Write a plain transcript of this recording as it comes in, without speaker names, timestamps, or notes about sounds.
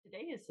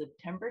is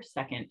September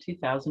 2nd,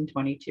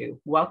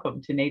 2022.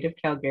 Welcome to Native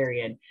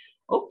Calgarian.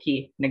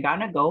 Oki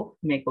naganago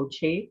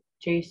mekoche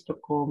che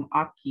stokom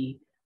aki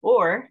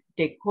or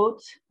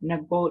dekot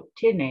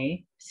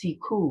nagotine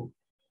siku.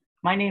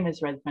 My name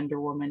is Red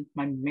Thunder Woman.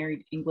 My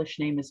married English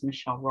name is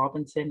Michelle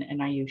Robinson,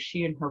 and I use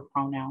she and her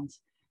pronouns.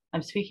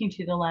 I'm speaking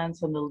to the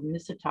lands on the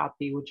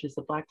Niitsitapi, which is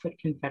the Blackfoot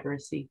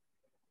Confederacy.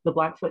 The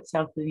Blackfoot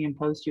south of the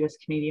imposed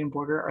U.S.-Canadian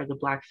border are the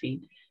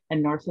Blackfeet,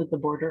 and north of the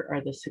border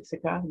are the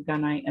Siksika,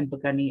 Gunai, and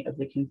Piikani of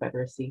the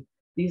Confederacy.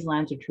 These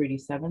lands are Treaty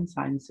 7,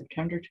 signed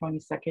September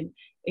 22nd,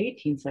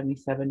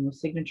 1877, with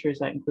signatures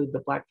that include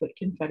the Blackfoot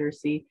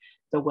Confederacy,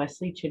 the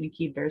Wesley,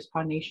 Chiniki,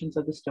 Bearspaw Nations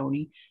of the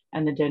Stoney,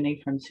 and the Dene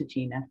from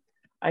Tsuut'ina.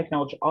 I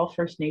acknowledge all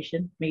First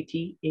Nation,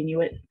 Métis,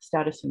 Inuit,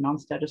 status, and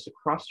non-status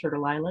across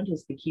Turtle Island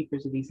as the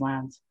keepers of these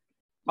lands.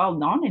 While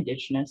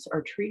non-Indigenous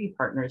are treaty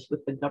partners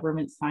with the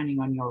government signing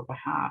on your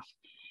behalf.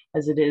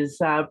 As it is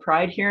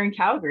Pride here in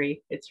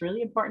Calgary, it's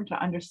really important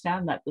to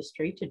understand that the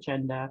straight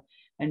agenda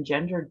and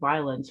gendered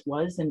violence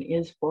was and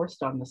is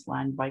forced on this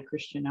land by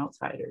Christian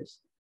outsiders.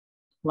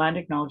 Land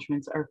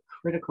acknowledgements are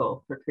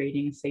critical for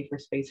creating a safer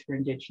space for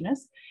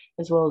Indigenous,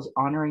 as well as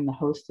honoring the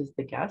host as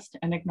the guest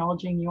and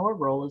acknowledging your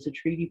role as a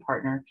treaty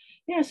partner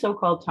in a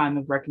so-called time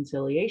of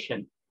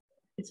reconciliation.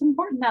 It's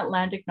important that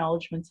land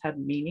acknowledgements have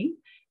meaning.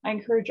 I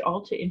encourage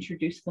all to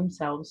introduce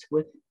themselves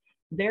with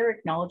their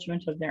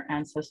acknowledgement of their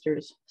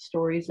ancestors,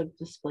 stories of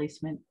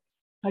displacement,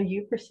 how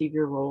you perceive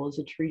your role as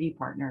a treaty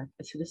partner,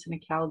 a citizen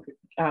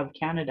of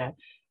Canada,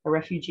 a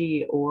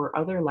refugee, or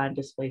other land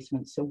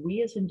displacements, so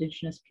we as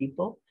Indigenous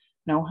people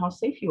know how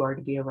safe you are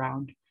to be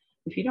around.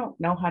 If you don't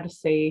know how to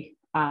say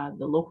the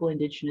local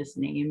Indigenous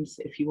names,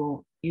 if you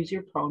won't use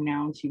your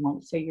pronouns, you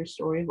won't say your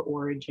story of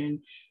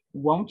origin,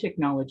 won't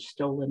acknowledge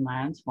stolen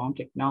lands, won't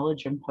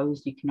acknowledge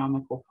imposed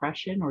economic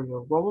oppression or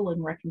your role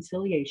in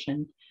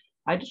reconciliation,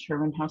 I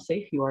determine how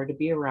safe you are to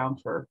be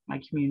around for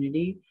my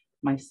community,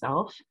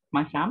 myself,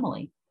 my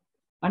family.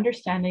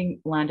 Understanding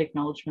land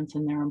acknowledgements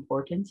and their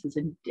importance is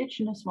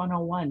Indigenous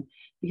 101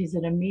 because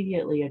it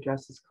immediately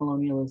addresses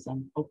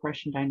colonialism,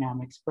 oppression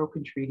dynamics,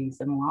 broken treaties,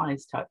 and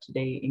lies taught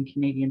today in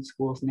Canadian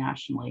schools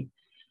nationally.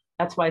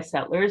 That's why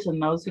settlers and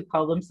those who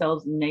call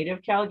themselves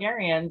Native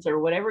Calgarians or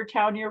whatever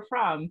town you're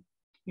from,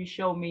 you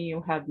show me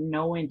you have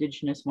no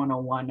Indigenous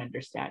 101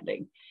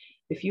 understanding.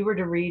 If you were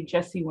to read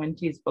Jesse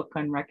Wente's book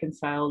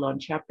Unreconciled on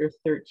chapter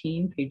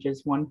 13,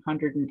 pages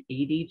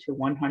 180 to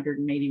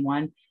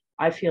 181,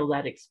 I feel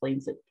that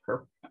explains it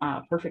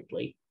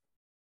perfectly.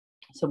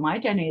 So my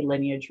Dene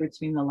lineage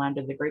roots me in the land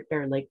of the Great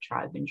Bear Lake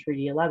tribe in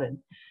Treaty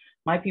 11.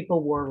 My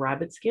people wore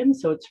rabbit skin,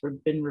 so it's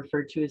been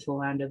referred to as the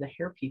land of the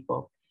Hare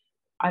people.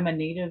 I'm a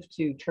native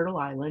to Turtle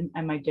Island,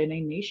 and my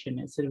Dene Nation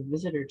is a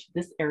visitor to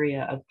this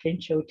area of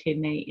Pincho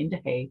Tine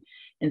Indahe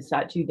in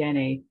Satu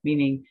Dene,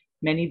 meaning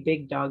many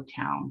big dog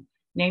town,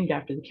 named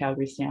after the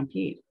Calgary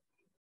Stampede.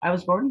 I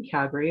was born in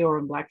Calgary or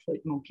in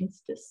Blackfoot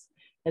Mohkinstsis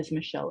as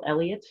Michelle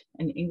Elliott,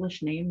 an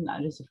English name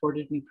that has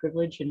afforded me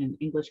privilege in an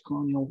English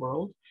colonial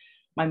world.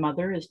 My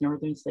mother is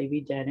Northern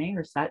Slavey Dene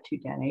or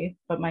Satu Dene,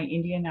 but my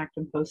Indian Act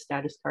and Post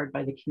status card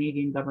by the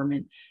Canadian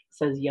government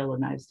says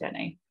Yellowknives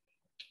Dene.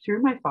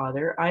 Through my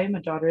father, I am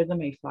a daughter of the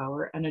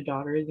Mayflower and a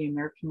daughter of the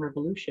American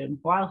Revolution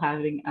while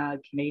having a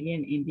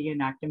Canadian Indian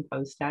Act and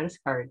Post status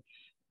card.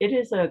 It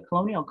is a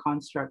colonial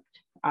construct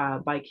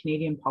by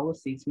Canadian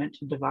policies meant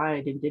to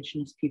divide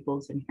Indigenous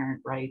peoples'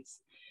 inherent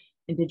rights.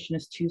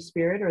 Indigenous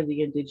Two-Spirit or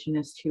the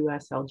Indigenous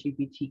 2S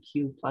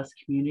LGBTQ plus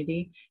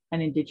community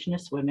and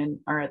Indigenous women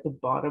are at the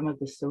bottom of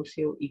the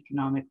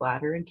socioeconomic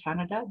ladder in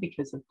Canada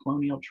because of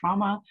colonial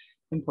trauma,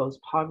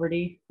 imposed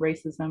poverty,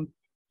 racism,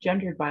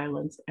 gendered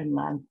violence, and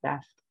land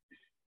theft.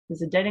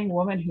 As a Dene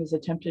woman who's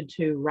attempted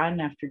to run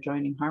after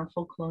joining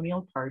harmful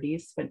colonial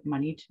parties, spent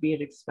money to be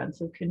at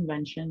expensive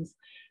conventions,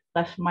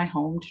 left my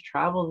home to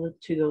travel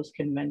to those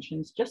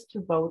conventions just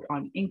to vote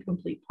on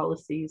incomplete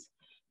policies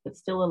that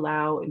still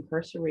allow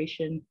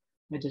incarceration,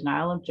 a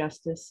denial of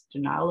justice,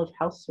 denial of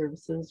health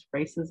services,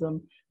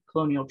 racism,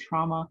 colonial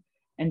trauma,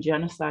 and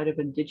genocide of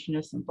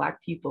Indigenous and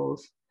Black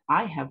peoples,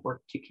 I have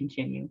worked to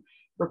continue,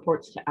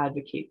 reports to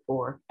advocate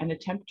for, and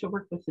attempt to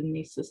work within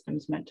these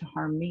systems meant to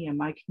harm me and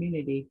my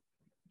community.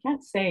 I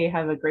can't say I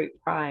have a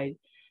great pride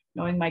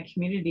knowing my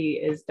community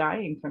is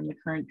dying from the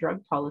current drug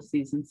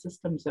policies and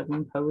systems of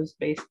imposed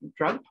based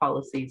drug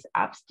policies,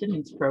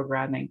 abstinence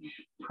programming,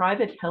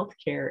 private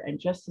healthcare,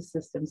 and justice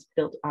systems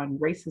built on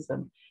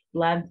racism,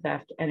 land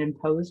theft, and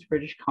imposed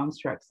British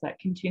constructs that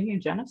continue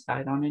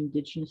genocide on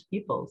Indigenous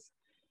peoples.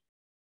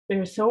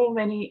 There are so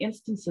many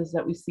instances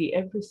that we see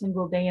every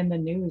single day in the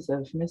news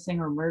of missing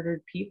or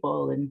murdered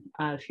people. And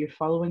if you're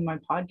following my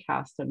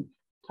podcast, I'm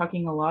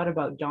talking a lot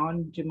about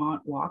Dawn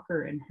Dumont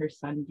Walker and her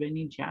son,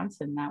 Vinnie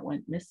Jansen, that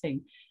went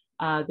missing.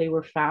 They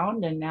were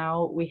found, and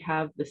now we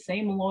have the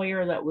same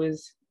lawyer that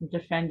was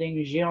defending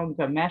Jian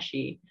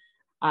Ghomeshi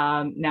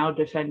now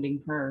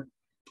defending her.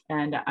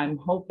 And I'm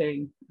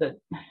hoping that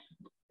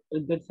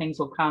good things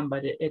will come,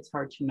 but it's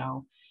hard to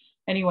know.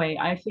 Anyway,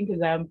 I think of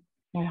them.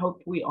 I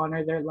hope we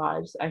honor their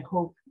lives. I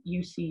hope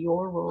you see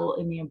your role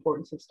in the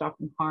importance of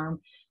stopping harm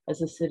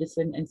as a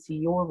citizen and see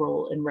your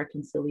role in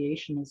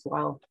reconciliation as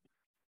well.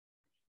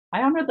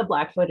 I honor the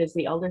Blackfoot as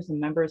the elders and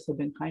members have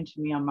been kind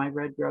to me on my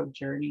Red Road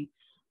journey.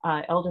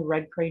 Elder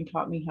Red Crane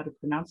taught me how to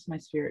pronounce my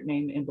spirit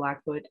name in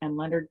Blackfoot, and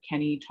Leonard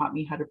Kenny taught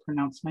me how to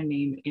pronounce my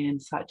name in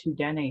Satu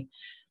Dene.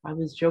 I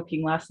was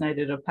joking last night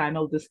at a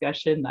panel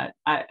discussion that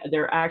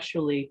they're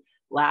actually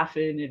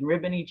laughing and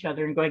ribbing each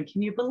other and going,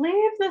 can you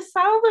believe the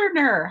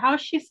Southerner, how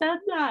she said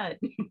that?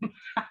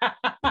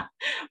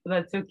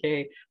 That's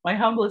okay. My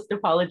humblest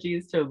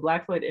apologies to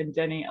Blackfoot and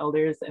Dene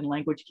elders and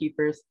language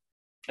keepers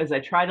as I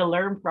try to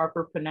learn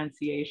proper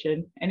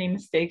pronunciation. Any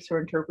mistakes or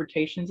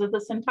interpretations of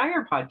this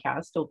entire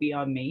podcast will be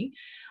on me.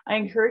 I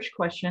encourage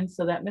questions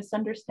so that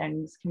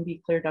misunderstandings can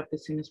be cleared up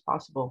as soon as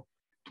possible.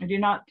 I do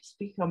not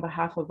speak on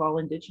behalf of all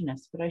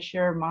Indigenous, but I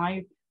share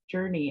my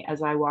journey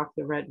as I walk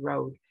the Red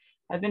Road.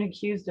 I've been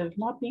accused of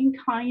not being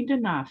kind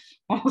enough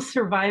while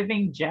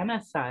surviving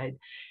genocide.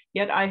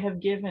 Yet I have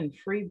given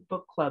free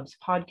book clubs,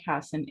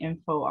 podcasts, and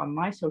info on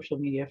my social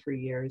media for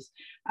years,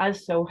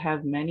 as so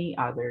have many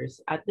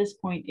others. At this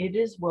point, it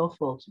is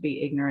willful to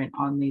be ignorant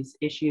on these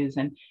issues,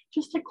 and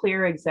just a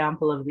clear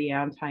example of the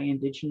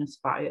anti-Indigenous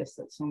bias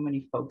that so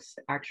many folks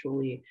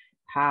actually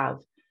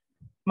have.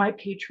 My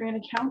Patreon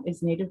account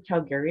is Native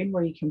Calgarian,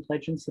 where you can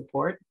pledge and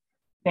support.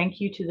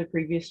 Thank you to the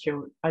previous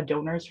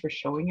donors for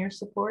showing your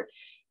support.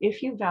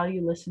 If you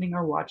value listening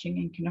or watching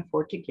and can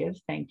afford to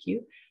give, thank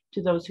you.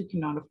 To those who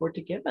cannot afford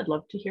to give, I'd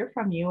love to hear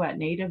from you at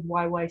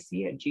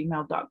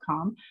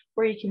nativeyyc@gmail.com,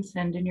 where you can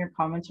send in your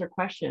comments or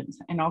questions.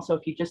 And also,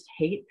 if you just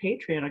hate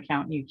Patreon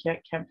account and you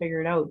can't figure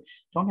it out,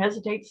 don't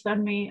hesitate to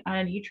send me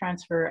an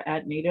e-transfer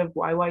at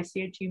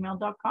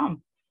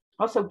nativeyyc@gmail.com.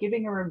 Also,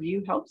 giving a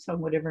review helps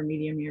on whatever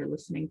medium you're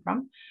listening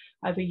from.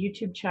 I have a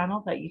YouTube channel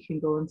that you can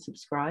go and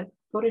subscribe.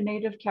 Go to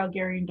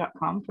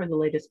nativecalgarian.com for the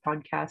latest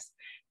podcasts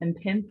and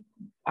pin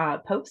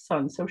posts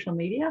on social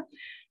media.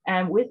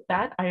 And with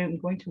that, I am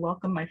going to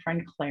welcome my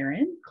friend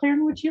Claren.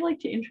 Claren, would you like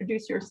to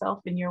introduce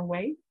yourself in your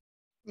way?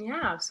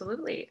 Yeah,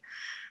 absolutely.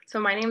 So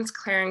my name is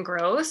Claren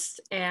Gross,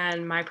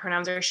 and my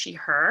pronouns are she,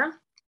 her.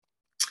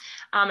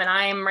 And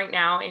I am right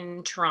now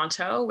in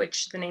Toronto,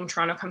 which the name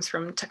Toronto comes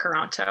from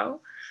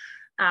Tkaronto.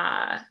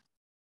 I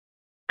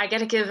get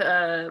to give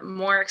a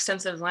more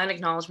extensive land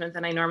acknowledgement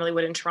than I normally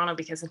would in Toronto,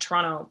 because in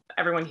Toronto,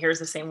 everyone hears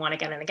the same one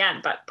again and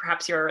again, but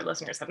perhaps your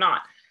listeners have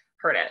not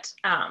heard it.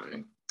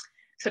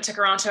 So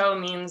Tkaronto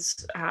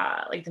means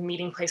like the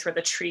meeting place where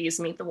the trees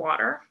meet the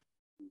water.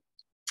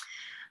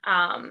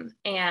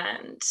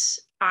 And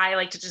I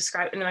like to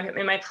describe,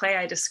 in my play,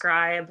 I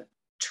describe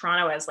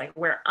Toronto as like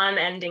where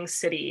unending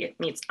city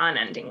meets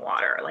unending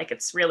water. Like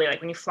it's really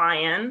like when you fly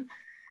in,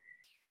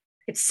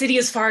 it's city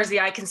as far as the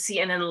eye can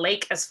see, and then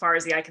lake as far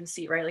as the eye can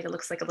see, right? Like it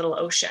looks like a little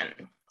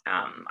ocean.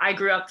 I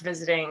grew up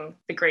visiting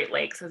the Great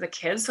Lakes as a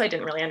kid, so I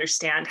didn't really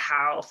understand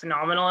how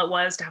phenomenal it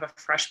was to have a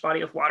fresh body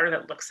of water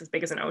that looks as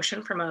big as an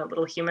ocean from a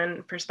little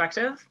human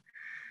perspective.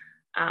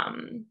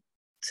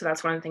 So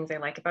that's one of the things I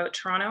like about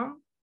Toronto.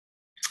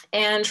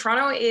 And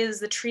Toronto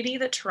is the treaty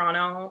that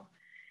Toronto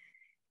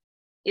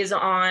is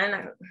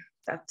on,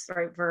 that's the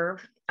right verb,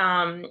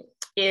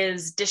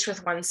 is Dish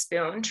with One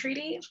Spoon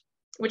Treaty,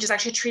 which is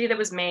actually a treaty that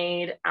was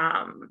made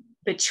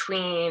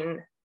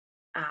between,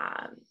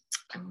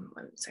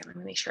 let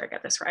me make sure I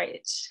get this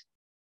right.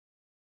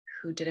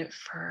 Who did it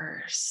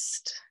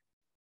first?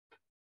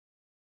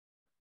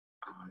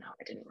 Oh no,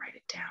 I didn't write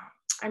it down.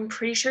 I'm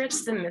pretty sure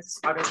it's the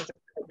Mississaugas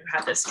who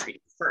had this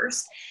treaty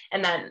first,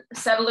 and then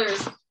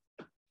settlers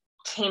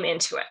came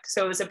into it.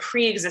 So it was a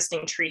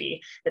pre-existing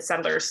treaty that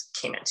settlers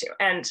came into.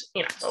 And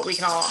well, we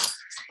can all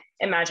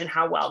imagine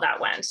how well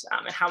that went,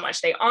 and how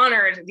much they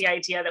honored the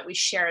idea that we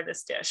share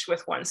this dish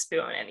with one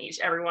spoon and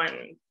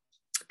everyone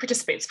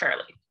participates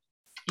fairly.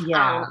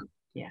 Yeah.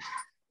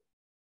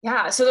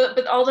 So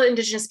but all the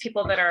Indigenous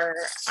people that are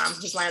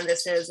whose land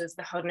this is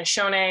the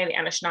Haudenosaunee, the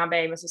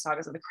Anishinaabe,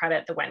 Mississaugas of the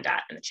Credit, the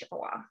Wendat, and the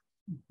Chippewa.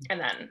 And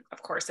then,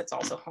 of course, it's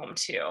also home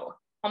to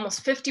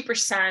almost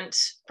 50%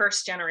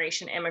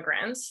 first-generation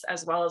immigrants,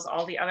 as well as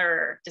all the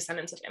other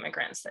descendants of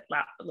immigrants that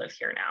live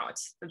here now.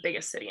 It's the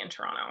biggest city in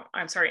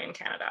in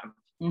Canada.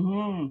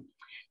 Mm-hmm.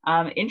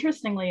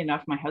 Interestingly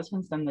enough, my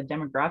husband's done the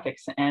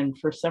demographics, and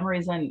for some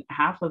reason,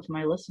 half of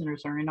my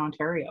listeners are in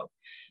Ontario.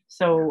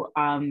 So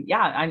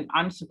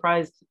I'm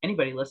surprised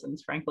anybody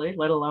listens, frankly,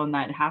 let alone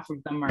that half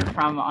of them are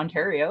from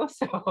Ontario.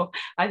 So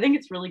I think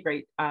it's really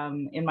great.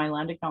 In my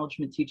land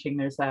acknowledgement teaching,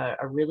 there's a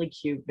really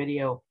cute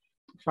video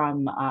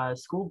from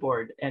school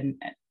board,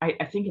 and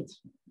I think it's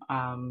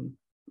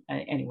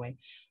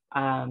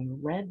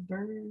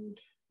Redbird.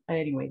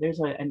 Anyway, there's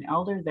an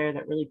elder there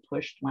that really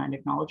pushed land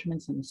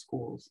acknowledgements in the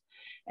schools,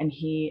 and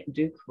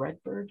Duke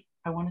Redbird,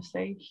 I want to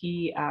say,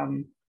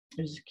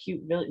 there's a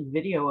cute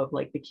video of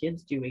like the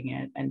kids doing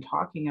it and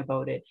talking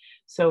about it.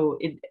 So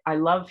I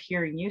love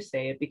hearing you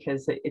say it,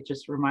 because it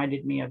just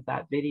reminded me of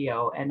that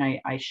video, and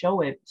I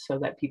show it so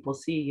that people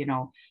see,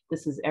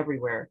 this is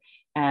everywhere.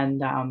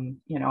 And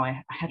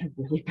I had a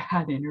really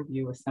bad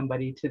interview with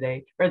somebody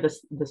today, or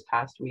this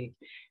past week,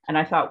 and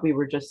I thought we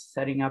were just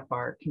setting up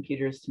our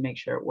computers to make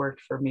sure it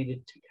worked for me to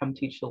come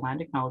teach the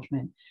land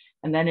acknowledgement.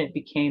 And then it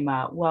became,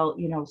 well,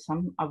 you know,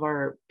 some of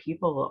our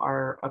people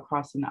are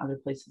across in other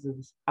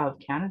places of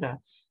Canada.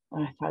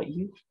 And I thought,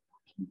 you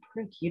fucking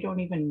prick, you don't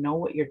even know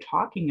what you're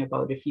talking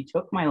about. If you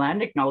took my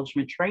land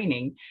acknowledgement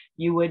training,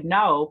 you would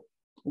know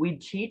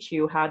we'd teach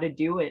you how to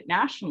do it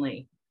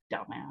nationally,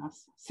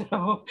 dumbass.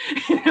 So,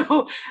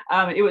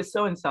 it was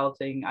so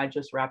insulting. I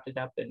just wrapped it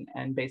up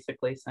and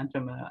basically sent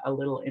him a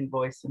little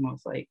invoice and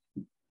was like,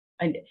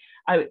 and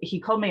he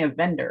called me a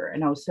vendor,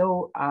 and I was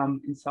so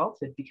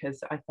insulted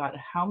because I thought,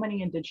 how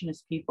many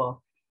Indigenous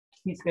people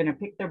he's going to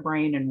pick their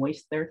brain and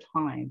waste their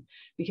time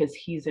because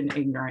he's an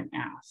ignorant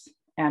ass.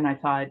 And I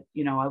thought,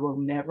 I will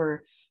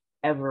never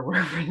ever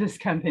work for this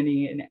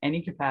company in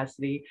any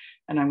capacity,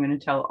 and I'm going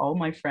to tell all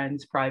my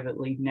friends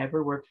privately,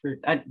 never work for.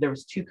 There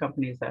was 2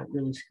 companies that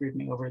really screwed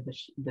me over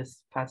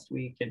this past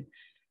week, and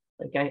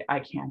like I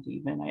can't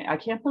even. I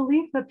can't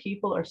believe that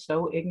people are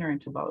so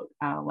ignorant about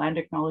land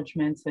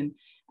acknowledgements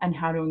and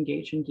how to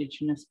engage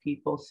Indigenous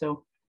people.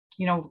 So,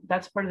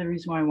 that's part of the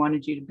reason why I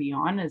wanted you to be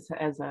on as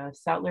a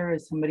settler,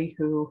 as somebody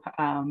who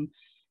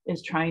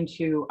is trying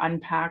to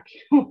unpack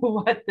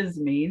what this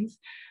means.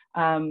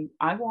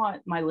 I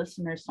want my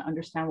listeners to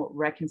understand what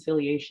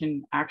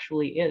reconciliation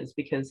actually is,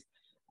 because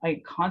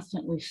I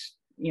constantly,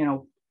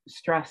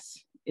 stress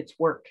it's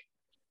work.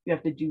 You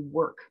have to do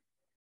work.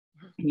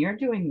 And you're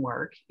doing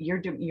work,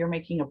 you're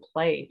making a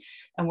play,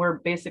 and we're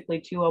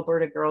basically 2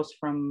 Alberta girls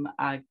from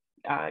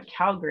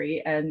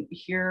Calgary. And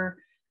here,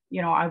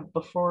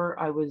 before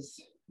I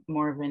was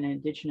more of an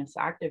Indigenous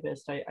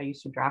activist, I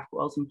used to draft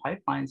wells and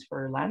pipelines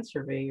for land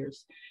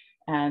surveyors,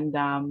 and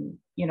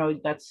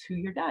that's who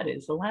your dad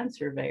is, a land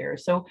surveyor.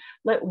 So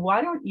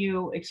why don't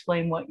you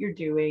explain what you're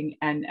doing,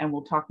 and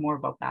we'll talk more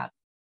about that.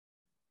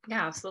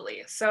 Yeah,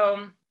 absolutely.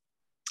 So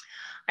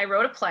I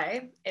wrote a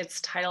play. It's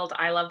titled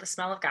I Love the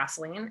Smell of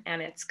Gasoline,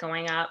 and it's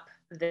going up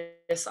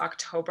this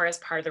October as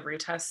part of the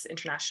RUTAS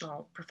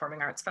International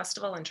Performing Arts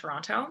Festival in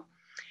Toronto.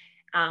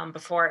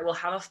 Before it will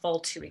have a full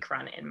 2-week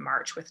run in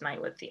March with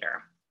Nightwood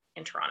Theatre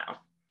in Toronto.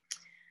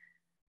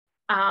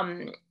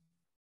 And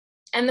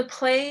the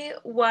play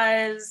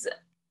was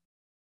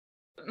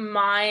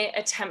my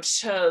attempt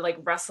to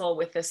wrestle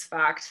with this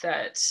fact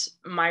that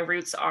my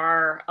roots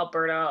are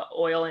Alberta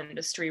oil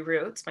industry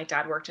roots. My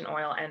dad worked in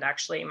oil, and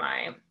actually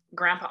my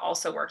grandpa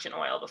also worked in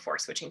oil before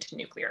switching to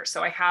nuclear.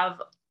 So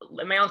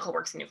my uncle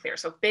works in nuclear.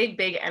 So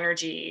big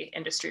energy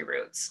industry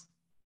roots.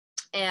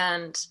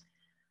 And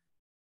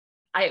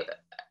how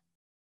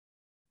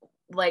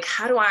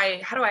do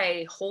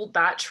I hold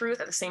that truth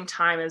at the same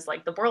time as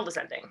the world is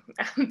ending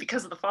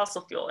because of the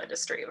fossil fuel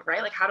industry,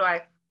 right? How do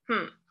I,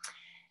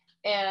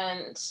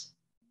 And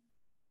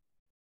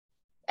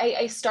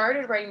I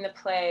started writing the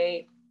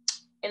play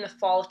in the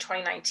fall of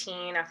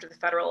 2019 after the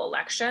federal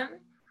election,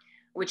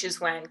 which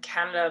is when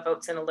Canada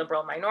votes in a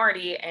Liberal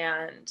minority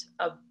and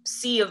a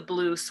sea of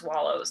blue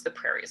swallows the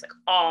prairies,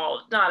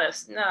 not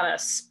a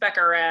speck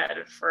of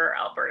red for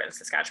Alberta and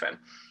Saskatchewan.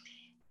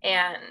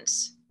 And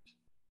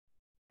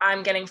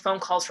I'm getting phone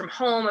calls from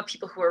home of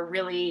people who are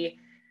really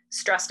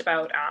stressed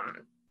about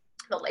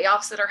the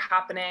layoffs that are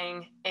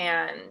happening.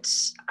 And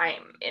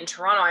I'm in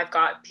Toronto, I've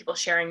got people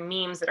sharing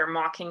memes that are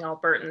mocking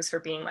Albertans for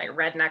being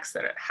rednecks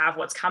that have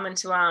what's coming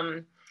to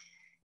them.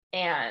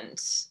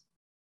 And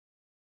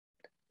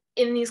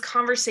in these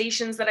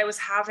conversations that I was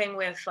having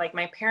with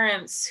my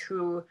parents,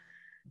 who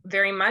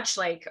very much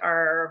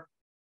are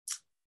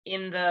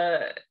in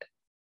the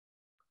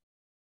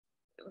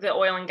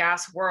oil and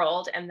gas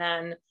world, and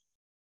then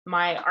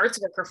my arts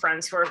worker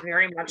friends who are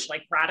very much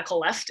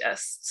radical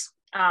leftists.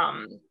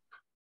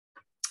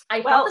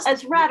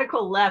 As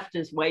radical left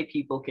as white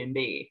people can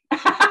be.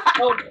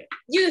 Oh,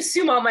 you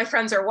assume all my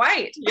friends are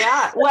white.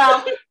 Yeah,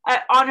 well,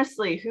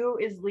 honestly, who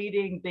is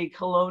leading the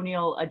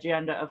colonial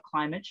agenda of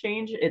climate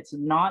change? It's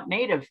not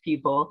Native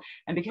people.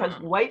 And because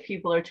white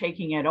people are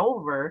taking it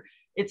over,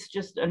 it's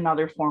just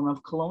another form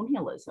of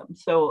colonialism.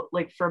 So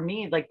for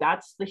me,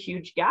 that's the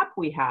huge gap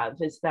we have,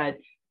 is that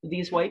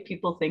these white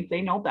people think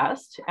they know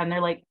best, and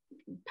they're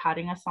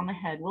patting us on the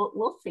head.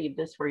 We'll save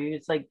this for you.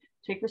 It's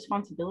take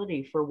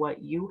responsibility for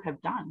what you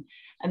have done.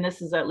 And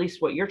this is at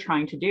least what you're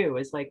trying to do,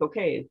 is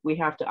okay, we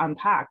have to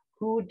unpack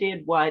who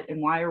did what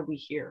and why are we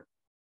here.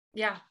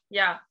 Yeah.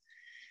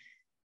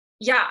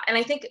 And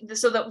I think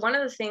so that one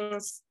of the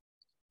things,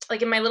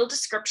 in my little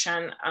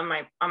description on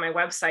my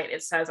website,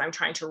 it says I'm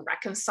trying to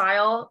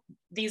reconcile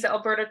these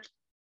Alberta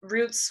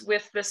roots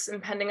with this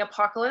impending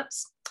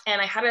apocalypse. And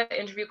I had an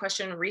interview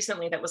question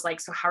recently that was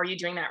so how are you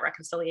doing that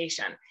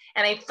reconciliation?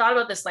 And I thought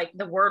about this,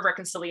 the word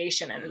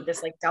reconciliation and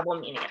this double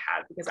meaning it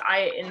had, because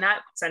in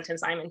that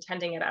sentence, I'm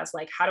intending it as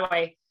how do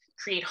I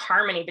create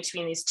harmony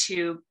between these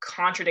 2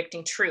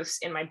 contradicting truths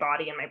in my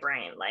body and my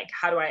brain?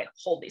 How do I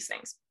hold these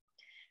things?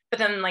 But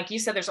then, you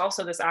said, there's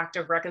also this act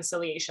of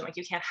reconciliation.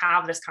 You can't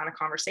have this kind of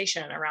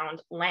conversation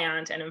around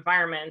land and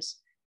environment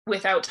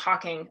without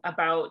talking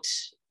about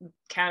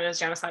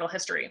Canada's genocidal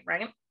history,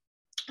 right?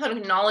 Without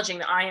acknowledging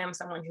that I am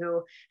someone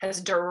who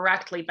has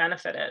directly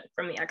benefited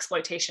from the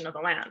exploitation of the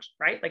land,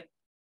 right?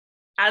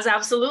 As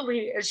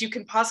absolutely as you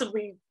can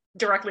possibly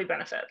directly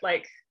benefit.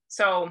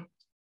 So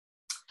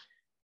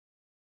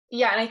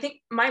Yeah, and I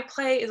think my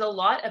play is a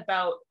lot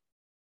about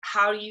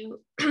how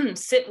you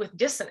sit with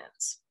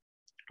dissonance,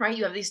 right?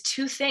 You have these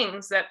two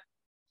things that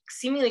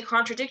seemingly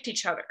contradict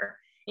each other,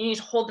 and you need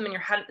to hold them in your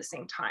head at the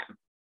same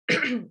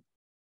time.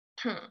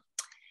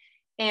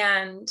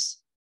 And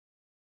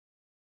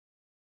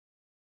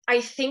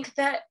I think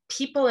that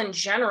people in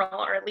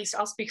general, or at least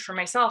I'll speak for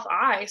myself,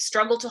 I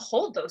struggle to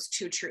hold those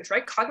two truths,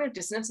 right? Cognitive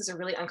dissonance is a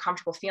really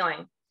uncomfortable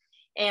feeling.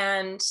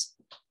 And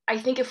I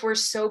think if we're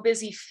so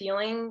busy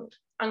feeling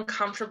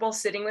uncomfortable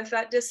sitting with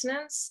that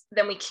dissonance,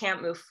 then we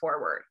can't move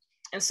forward.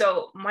 And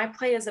so my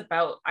play is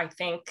about, I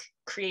think,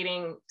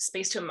 creating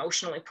space to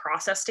emotionally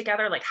process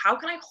together. Like, how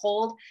can I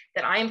hold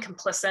that I am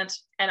complicit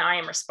and I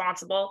am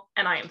responsible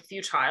and I am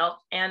futile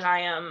and I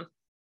am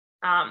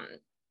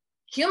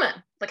human?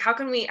 Like, how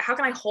can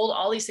I hold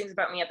all these things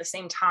about me at the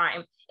same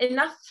time,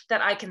 enough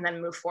that I can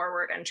then move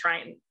forward and try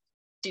and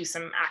do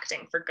some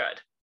acting for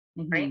good,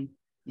 right?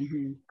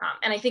 And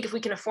I think if we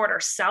can afford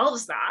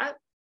ourselves that,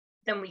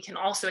 then we can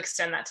also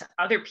extend that to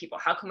other people.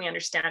 How can we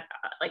understand,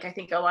 like, I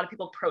think a lot of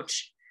people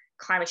approach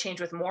climate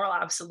change with moral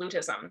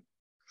absolutism,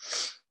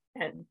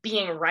 and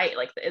being right,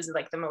 like, is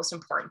like the most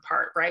important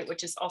part, right?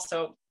 Which is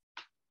also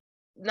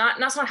not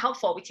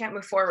helpful. We can't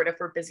move forward if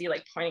we're busy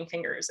like pointing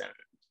fingers and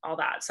all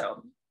that.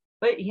 So,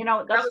 but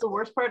that's the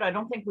worst part. I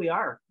don't think we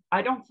are.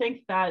 I don't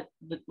think that,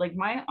 like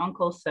my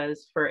uncle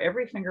says, for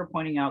every finger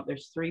pointing out,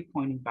 there's 3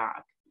 pointing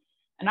back.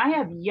 And I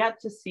have yet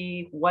to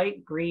see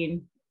white,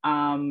 green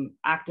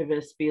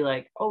activists be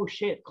like, oh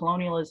shit,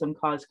 colonialism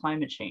caused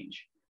climate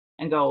change,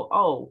 and go,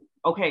 oh,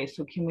 okay,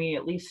 so can we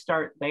at least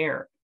start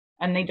there?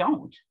 And they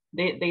don't.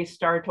 They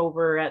start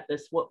over at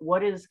this,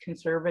 what is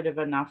conservative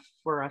enough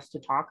for us to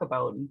talk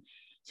about? And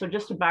so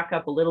just to back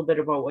up a little bit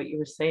about what you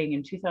were saying,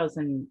 in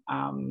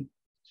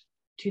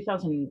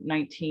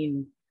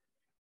 2019,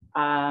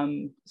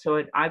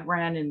 I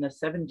ran in the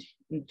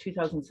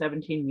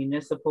 2017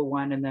 municipal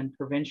one, and then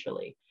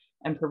provincially.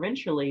 And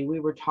provincially, we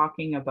were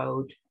talking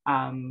about,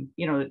 at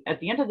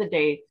the end of the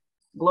day,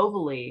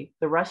 globally,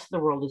 the rest of the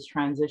world is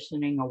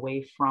transitioning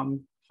away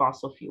from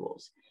fossil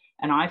fuels.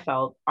 And I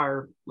felt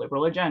our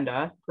Liberal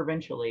agenda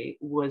provincially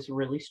was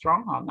really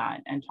strong on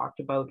that, and talked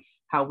about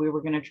how we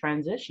were going to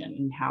transition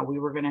and how we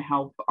were going to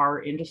help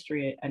our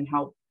industry and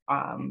help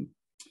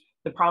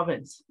the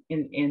province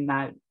in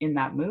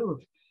that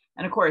move.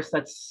 And of course,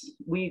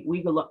 we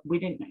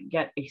didn't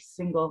get a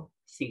single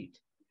seat.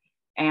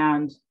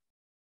 And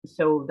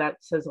so that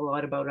says a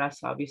lot about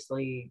us,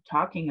 obviously,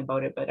 talking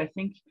about it. But I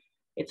think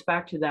it's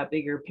back to that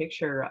bigger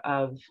picture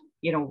of,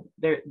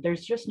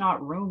 there's just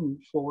not room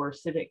for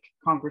civic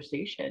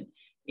conversation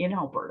in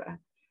Alberta.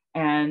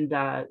 And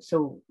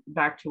so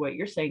back to what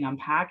you're saying,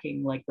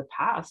 unpacking like the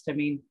past. I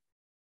mean,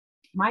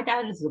 my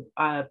dad is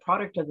a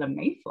product of the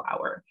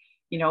Mayflower.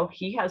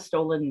 He has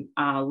stolen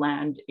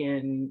land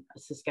in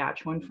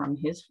Saskatchewan from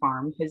his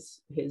farm,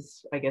 his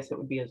I guess it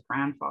would be his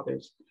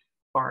grandfather's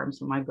farm,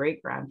 so my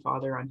great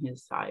grandfather on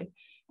his side.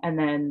 And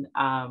then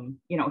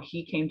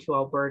he came to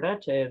Alberta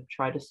to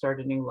try to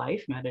start a new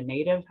life, met a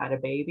native, had a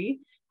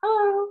baby,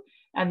 hello,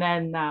 and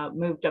then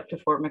moved up to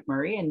Fort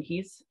McMurray. And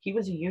he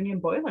was a union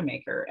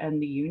boilermaker,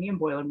 and the union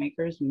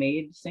boilermakers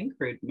made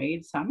Syncrude,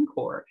 made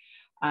Suncor.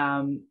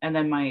 And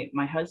then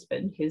my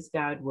husband, his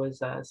dad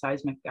was a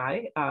seismic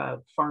guy, a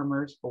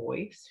farmer's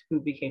boy who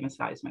became a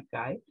seismic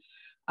guy.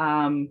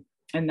 And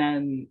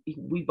then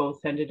we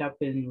both ended up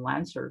in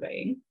land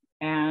surveying,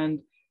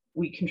 and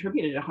we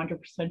contributed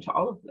 100% to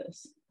all of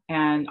this.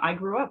 And I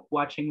grew up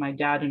watching my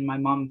dad and my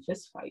mom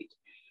fist fight.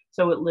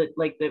 So it lit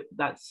like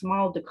that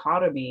small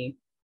dichotomy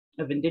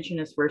of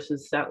Indigenous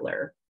versus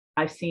settler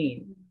I've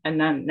seen. And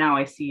then now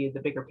I see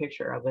the bigger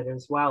picture of it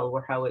as well,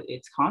 where how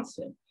it's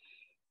constant.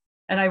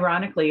 And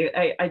ironically,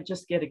 I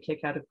just get a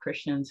kick out of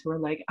Christians who are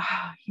like,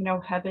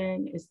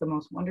 heaven is the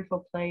most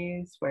wonderful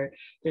place where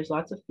there's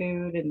lots of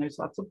food and there's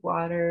lots of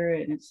water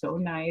and it's so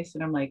nice.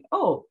 And I'm like,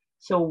 oh,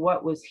 so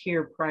what was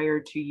here prior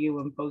to you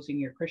imposing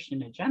your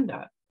Christian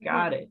agenda?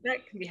 Got it.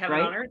 That can be heaven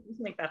on earth. You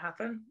can make that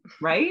happen.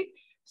 Right?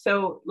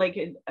 So like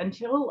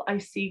until I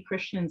see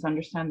Christians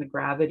understand the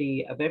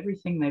gravity of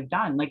everything they've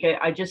done, like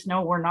I just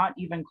know we're not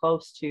even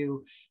close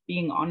to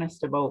being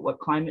honest about what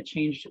climate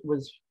change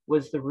was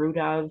the root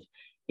of,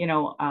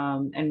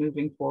 and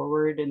moving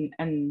forward.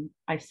 And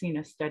I've seen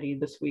a study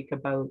this week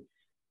about,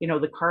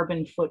 the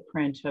carbon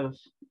footprint of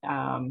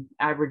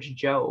average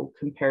Joe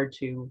compared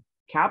to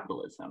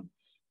capitalism.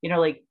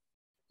 Like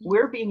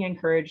we're being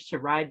encouraged to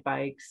ride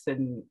bikes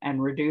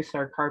and reduce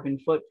our carbon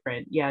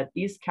footprint. Yet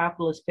these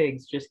capitalist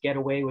pigs just get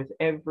away with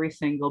every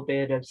single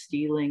bit of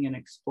stealing and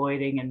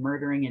exploiting and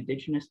murdering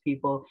Indigenous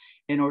people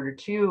in order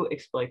to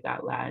exploit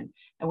that land.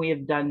 And we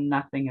have done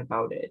nothing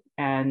about it.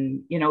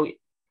 And,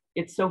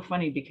 it's so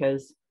funny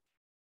because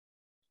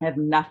I have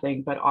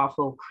nothing but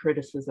awful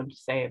criticism to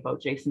say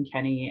about Jason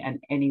Kenney and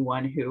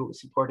anyone who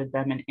supported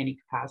them in any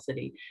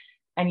capacity.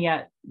 And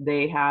yet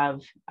they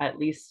have at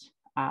least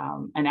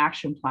an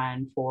action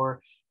plan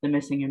for the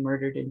missing and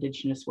murdered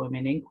Indigenous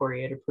women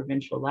inquiry at a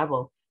provincial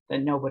level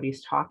that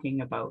nobody's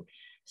talking about.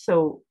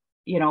 So,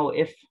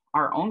 if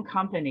our own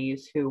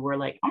companies who were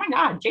like, oh my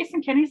God,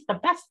 Jason Kenney's the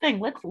best thing.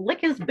 Let's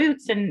lick his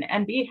boots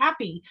and be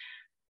happy.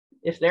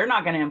 If they're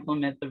not going to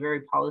implement the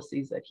very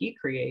policies that he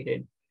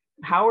created,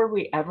 how are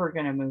we ever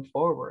going to move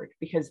forward?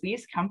 Because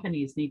these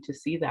companies need to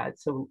see that.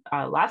 So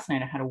last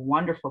night I had a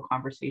wonderful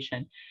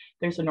conversation.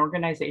 There's an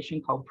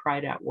organization called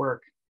Pride at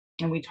Work,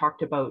 and we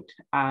talked about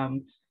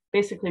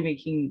basically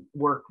making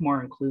work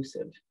more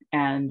inclusive.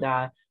 And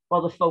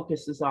while the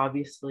focus is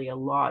obviously a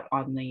lot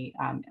on the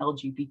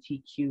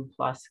LGBTQ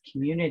plus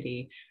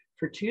community,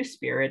 for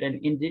Two-Spirit and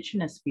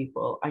Indigenous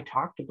people, I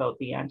talked about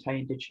the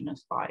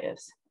anti-Indigenous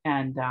bias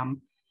and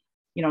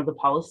the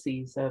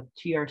policies of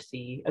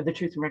TRC, of the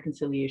Truth and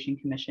Reconciliation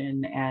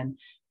Commission, and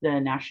the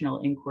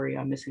National Inquiry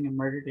on Missing and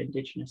Murdered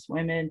Indigenous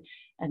Women.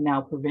 And now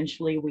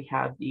provincially, we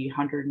have the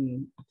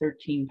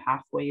 113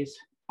 pathways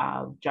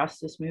of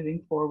justice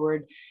moving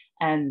forward.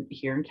 And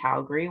here in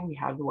Calgary, we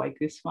have the White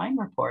Goose Flying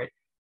Report.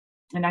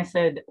 And I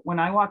said, when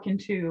I walk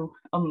into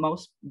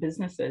most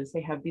businesses,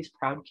 they have these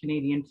proud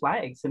Canadian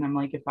flags. And I'm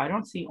like, if I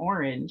don't see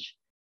orange,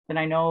 then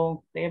I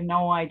know they have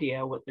no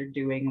idea what they're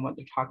doing and what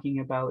they're talking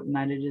about, and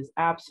that it is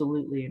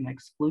absolutely an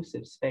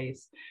exclusive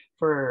space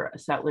for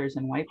settlers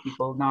and white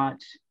people, not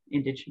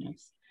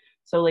Indigenous.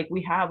 So like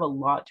we have a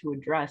lot to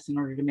address in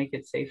order to make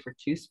it safe for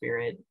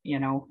Two-Spirit.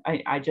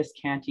 I just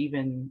can't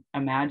even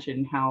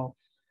imagine how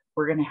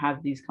we're going to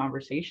have these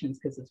conversations,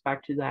 because it's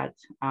back to that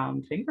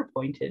finger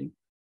pointed.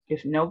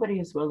 If nobody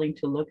is willing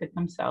to look at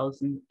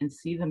themselves and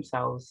see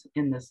themselves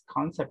in this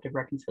concept of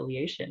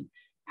reconciliation,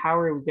 how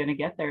are we going to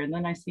get there? And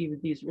then I see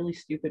these really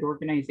stupid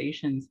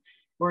organizations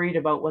worried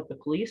about what the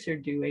police are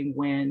doing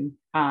when,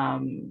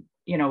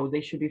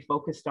 they should be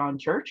focused on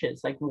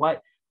churches. Like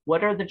what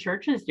are the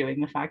churches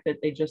doing? The fact that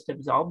they just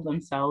absolved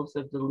themselves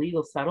of the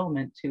legal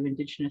settlement to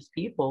Indigenous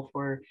people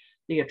for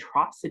the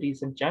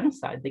atrocities of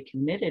genocide they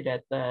committed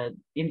at the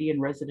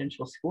Indian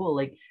residential school.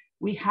 Like,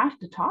 we have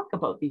to talk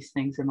about these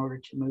things in order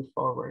to move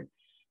forward.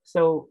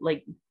 So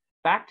like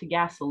back to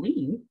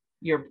gasoline,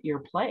 your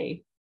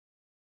play,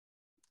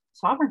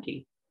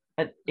 sovereignty.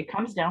 It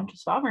comes down to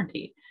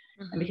sovereignty.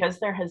 And because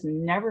there has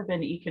never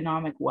been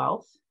economic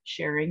wealth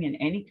sharing in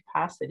any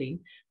capacity,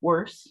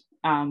 worse,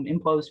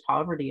 imposed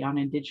poverty on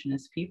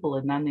Indigenous people,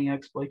 and then the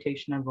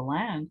exploitation of the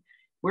land,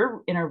 we're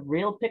in a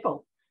real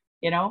pickle.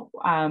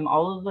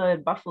 All of the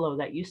buffalo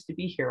that used to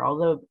be here, all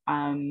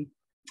the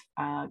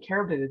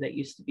caribou that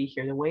used to be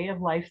here, the way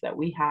of life that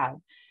we have,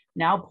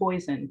 now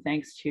poisoned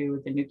thanks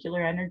to the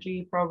nuclear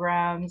energy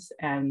programs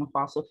and the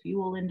fossil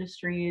fuel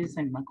industries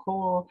and the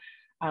coal.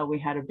 We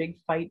had a big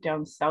fight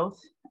down south,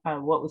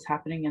 what was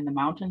happening in the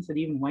mountains, and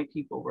even white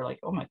people were like,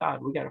 oh my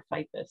God, we got to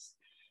fight this.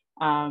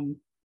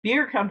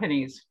 Beer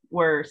companies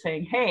were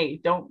saying, hey,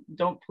 don't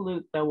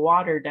pollute the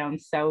water down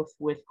south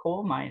with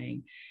coal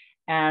mining.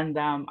 And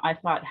I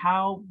thought,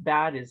 how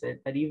bad is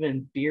it that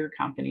even beer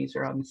companies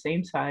are on the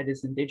same side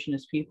as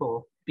Indigenous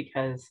people?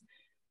 Because,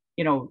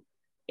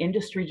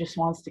 industry just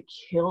wants to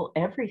kill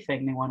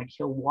everything. They want to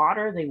kill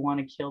water. They want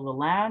to kill the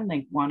land.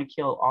 They want to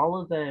kill all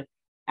of the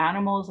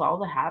animals, all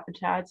the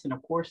habitats, and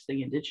of course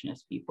the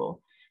Indigenous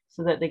people,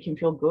 so that they can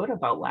feel good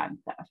about land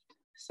theft.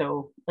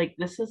 So like,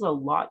 this is a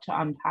lot to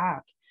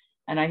unpack.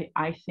 And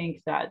I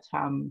think that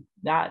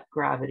that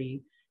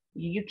gravity,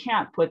 you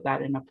can't put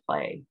that in a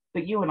play,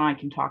 but you and I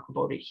can talk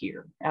about it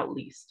here, at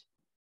least.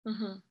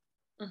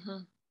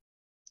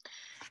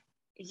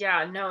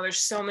 Yeah, no, there's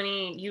so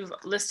many, you've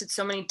listed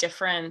so many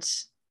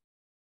different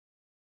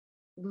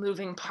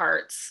moving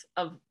parts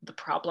of the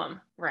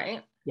problem,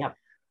 right? Yep.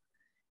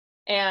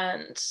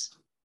 And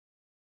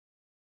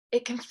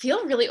it can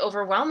feel really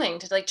overwhelming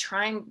to like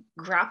try and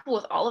grapple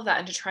with all of that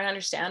and to try and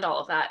understand all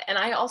of that. And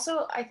I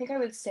think I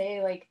would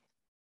say, like,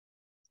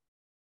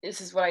 this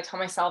is what I tell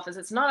myself, is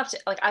it's not up to,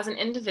 like, as an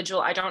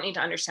individual, I don't need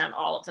to understand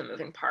all of the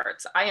moving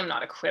parts. I am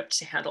not equipped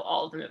to handle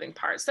all of the moving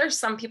parts. There's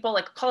some people,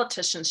 like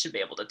politicians, should be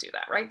able to do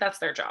that, right? That's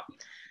their job.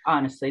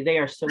 Honestly, they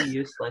are so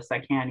useless. I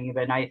can't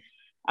even, I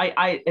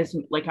as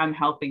like, I'm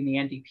helping the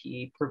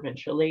NDP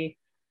provincially,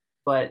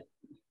 but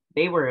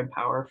they were in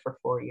power for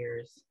 4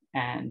 years,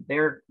 and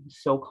their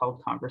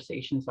so-called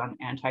conversations on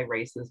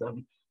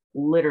anti-racism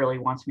literally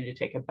wants me to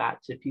take a bat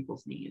to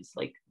people's knees.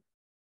 Like,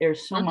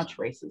 there's so much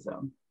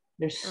racism.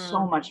 There's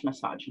so much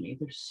misogyny.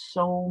 There's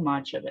so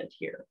much of it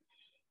here.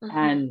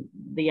 And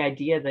the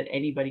idea that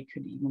anybody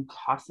could even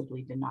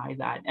possibly deny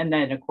that. And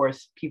then, of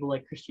course, people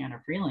like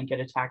Christiana Freeland get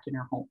attacked in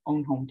her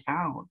own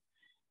hometown.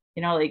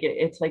 Like,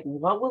 it's like,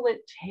 what will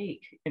it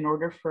take in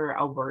order for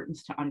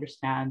Albertans to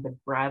understand the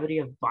gravity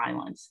of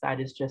violence that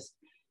is just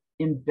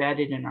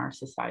embedded in our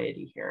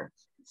society here?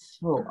 It's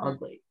so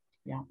ugly.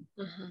 Yeah.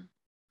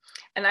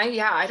 And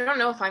I don't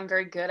know if I'm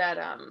very good at,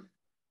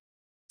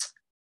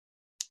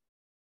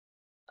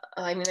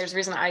 there's a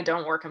reason I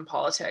don't work in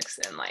politics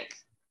and like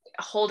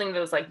holding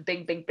those like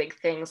big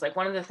things. Like,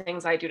 one of the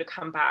things I do to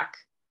come back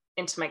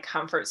into my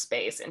comfort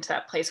space, into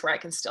that place where I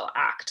can still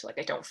act, like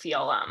I don't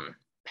feel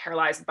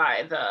paralyzed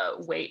by the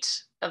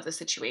weight of the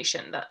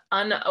situation, the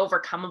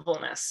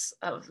unovercomableness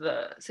of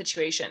the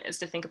situation, is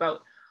to think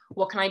about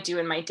what can I do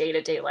in my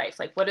day-to-day life?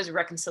 Like, what does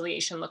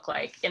reconciliation look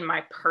like in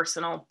my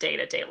personal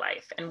day-to-day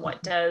life? And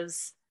what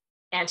does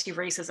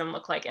anti-racism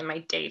look like in my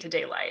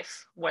day-to-day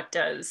life? What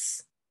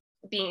does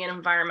being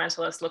an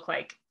environmentalist look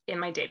like in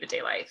my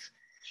day-to-day life?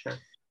 Sure.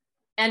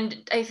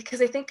 And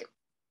because I think,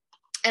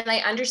 and I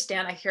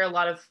understand, I hear a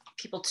lot of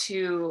people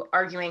too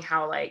arguing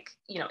how, like,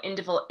 you know,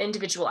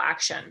 individual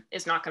action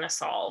is not going to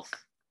solve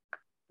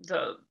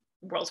the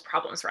world's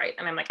problems, right?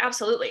 And I'm like,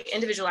 absolutely,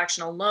 individual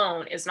action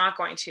alone is not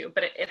going to,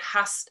 but it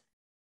has,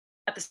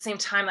 at the same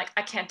time, like,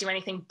 I can't do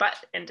anything but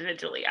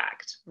individually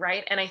act,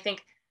 right? And I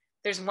think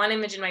there's one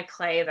image in my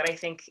play that I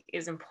think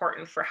is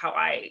important for how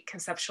I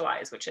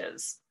conceptualize, which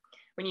is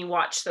when you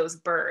watch those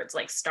birds,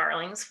 like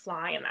starlings,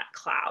 fly in that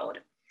cloud.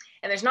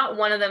 And there's not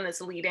one of them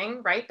that's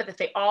leading, right? But if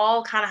they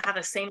all kind of have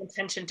the same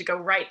intention to go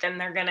right, then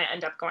they're going to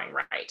end up going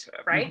right,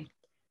 right?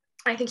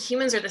 Mm-hmm. I think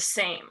humans are the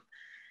same.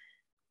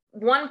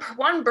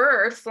 One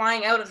bird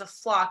flying out of the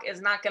flock is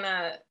not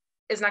gonna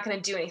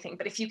do anything.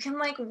 But if you can,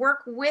 like,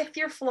 work with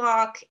your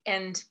flock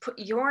and put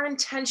your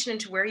intention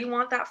into where you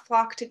want that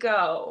flock to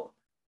go,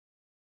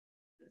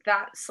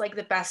 that's like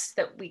the best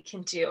that we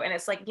can do. And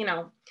it's like, you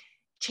know,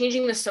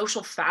 changing the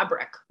social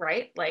fabric,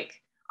 right?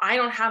 Like, I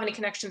don't have any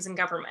connections in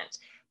government,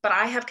 but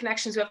I have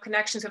connections who have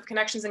connections who have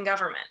connections in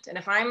government. And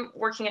if I'm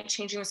working at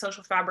changing the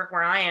social fabric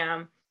where I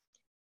am,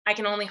 I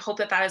can only hope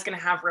that that is going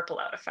to have ripple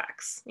out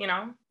effects, you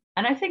know?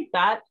 And I think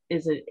that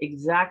is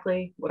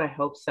exactly what I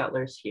hope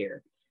settlers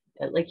hear.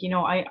 Like, you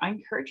know, I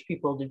encourage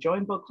people to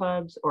join book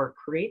clubs or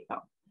create them.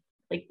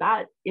 Like,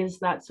 that is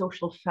that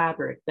social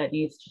fabric that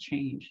needs to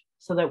change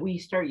so that we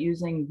start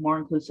using more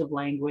inclusive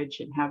language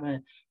and have a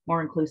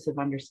more inclusive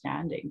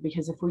understanding.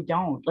 Because if we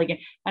don't, like,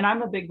 and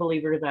I'm a big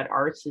believer that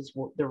arts is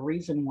the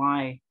reason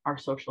why our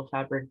social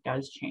fabric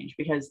does change.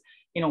 Because,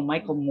 you know,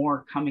 Michael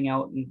Moore coming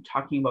out and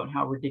talking about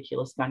how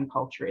ridiculous gun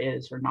culture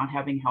is, or not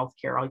having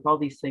healthcare, like all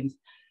these things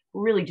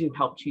really do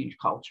help change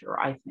culture,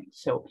 I think.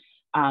 So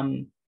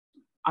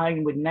I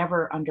would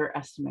never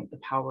underestimate the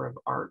power of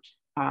art.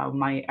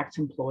 My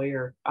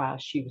ex-employer,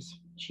 she's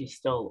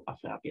still a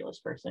fabulous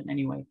person.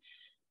 Anyway,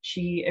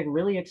 she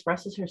really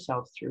expresses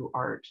herself through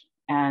art,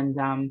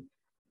 and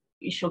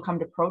she'll come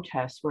to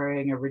protests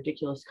wearing a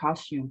ridiculous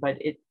costume, but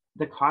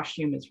the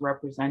costume is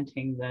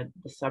representing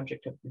the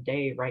subject of the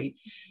day, right?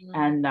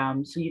 Mm-hmm.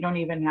 And so you don't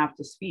even have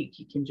to speak.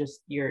 You can just,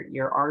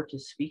 your art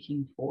is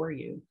speaking for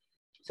you.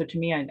 So to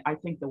me, I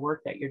think the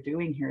work that you're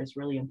doing here is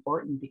really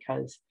important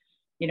because,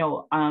 you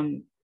know,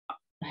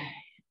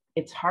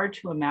 it's hard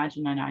to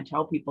imagine, and I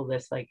tell people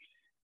this, like,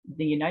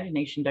 the United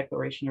Nations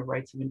Declaration of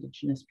Rights of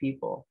Indigenous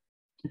People,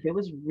 if it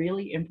was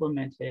really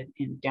implemented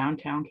in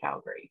downtown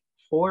Calgary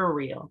for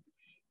real,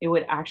 it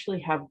would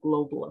actually have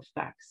global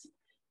effects,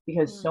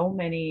 because so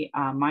many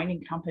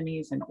mining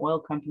companies and oil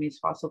companies,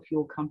 fossil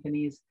fuel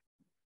companies,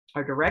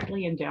 are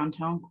directly in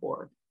downtown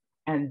core,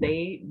 and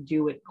they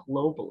do it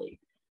globally.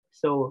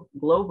 So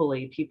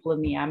globally, people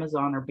in the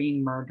Amazon are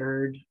being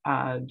murdered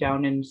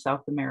down in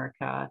South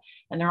America,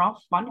 and they're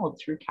all funneled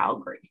through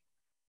Calgary.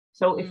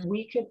 So if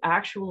we could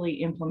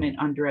actually implement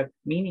UNDRIP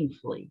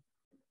meaningfully,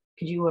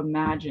 could you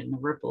imagine the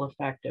ripple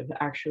effect of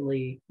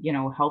actually, you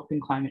know,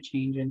 helping climate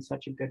change in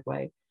such a good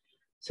way?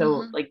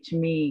 So like, to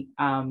me,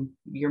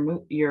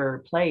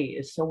 your play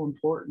is so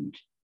important,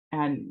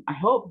 and I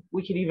hope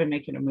we could even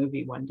make it a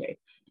movie one day,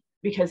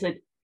 because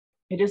it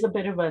is a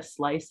bit of a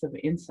slice of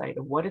insight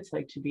of what it's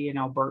like to be an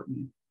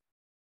Albertan,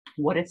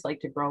 what it's like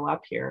to grow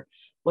up here,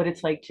 what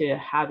it's like to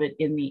have it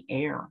in the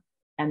air.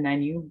 And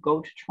then you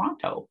go to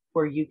Toronto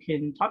where you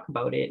can talk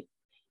about it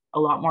a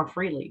lot more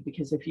freely,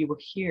 because if you were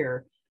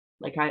here,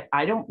 like,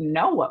 I don't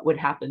know what would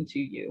happen to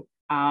you.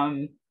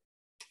 You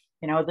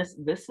know,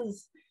 this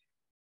is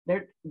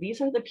there.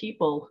 These are the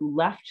people who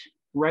left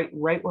right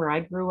where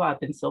I grew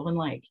up in Sylvan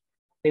Lake.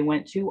 They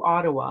went to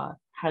Ottawa,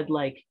 had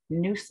like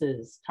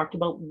nooses, talked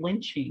about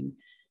lynching,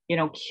 you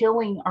know,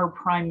 killing our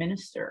prime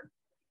minister.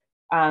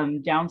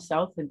 Down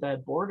south at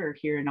the border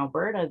here in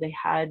Alberta, they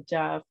had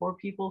 4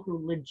 people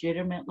who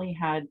legitimately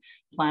had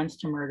plans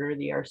to murder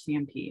the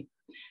RCMP.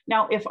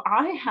 Now, if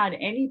I had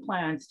any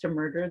plans to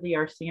murder the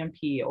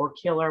RCMP or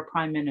kill our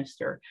prime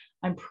minister,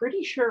 I'm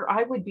pretty sure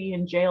I would be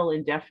in jail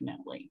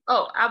indefinitely.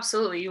 Oh,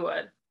 absolutely, you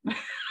would.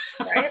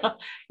 Right?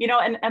 You know,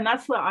 and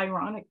that's the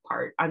ironic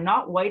part. I'm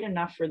not white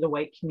enough for the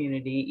white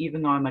community,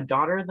 even though I'm a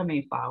daughter of the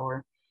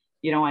Mayflower.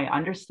 You know, I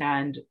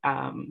understand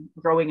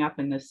growing up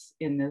in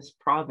this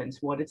province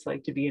what it's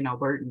like to be an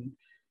Albertan,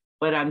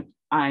 but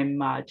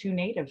I'm too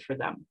native for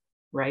them,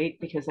 right?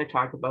 Because I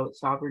talk about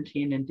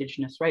sovereignty and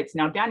Indigenous rights.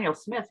 Now, Danielle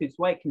Smith, who's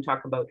white, can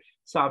talk about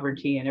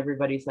sovereignty, and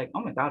everybody's like,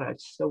 oh my God, I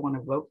so want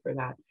to vote for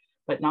that,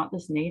 but not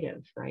this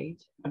native,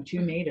 right? I'm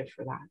too native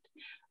for that.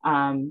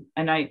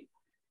 And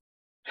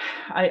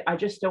I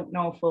just don't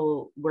know if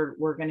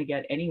we're going to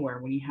get anywhere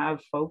when you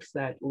have folks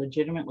that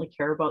legitimately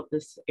care about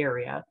this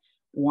area,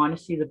 want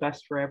to see the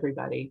best for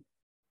everybody.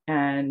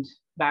 And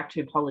back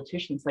to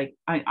politicians, like,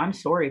 I'm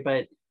sorry,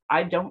 but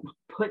I don't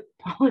put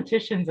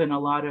politicians in a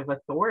lot of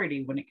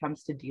authority when it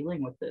comes to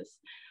dealing with this.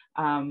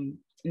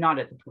 not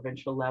at the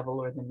provincial level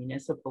or the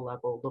municipal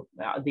level.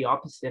 The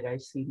opposite, I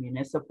see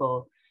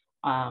municipal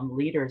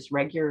leaders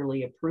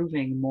regularly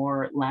approving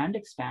more land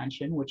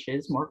expansion, which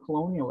is more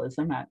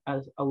colonialism at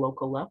a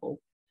local level.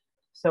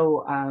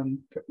 So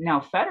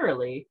now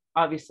federally,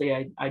 obviously,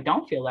 I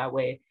don't feel that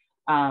way.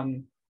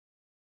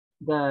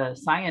 The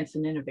science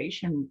and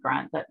innovation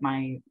grant that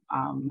my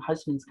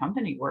husband's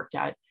company worked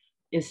at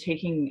is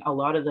taking a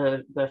lot of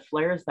the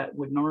flares that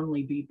would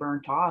normally be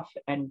burnt off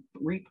and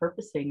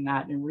repurposing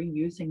that and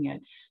reusing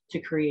it to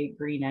create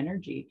green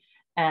energy.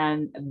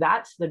 And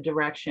that's the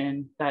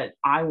direction that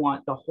I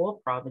want the whole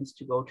province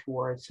to go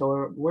towards.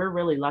 So we're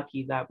really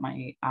lucky that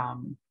my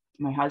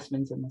my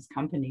husband's in this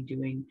company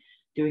doing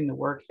the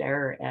work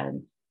there.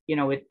 And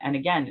and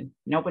again,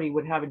 nobody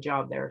would have a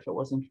job there if it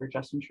wasn't for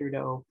Justin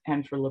Trudeau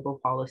and for Liberal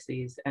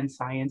policies and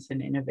science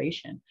and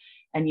innovation.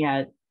 And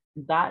yet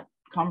that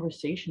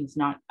conversation's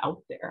not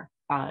out there.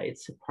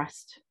 It's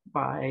suppressed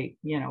by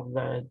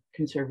the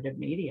conservative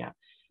media.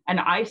 And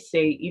I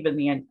say even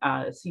the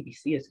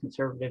CBC is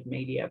conservative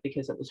media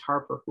because it was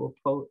Harper who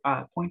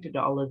appointed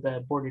all of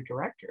the board of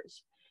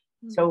directors.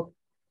 Mm-hmm. So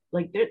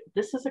like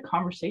this is a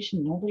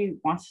conversation nobody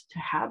wants to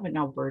have in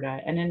Alberta.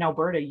 And in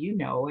Alberta,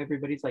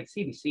 everybody's like,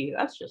 CBC,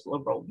 that's just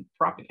liberal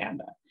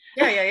propaganda.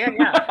 Yeah.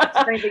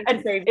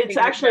 It's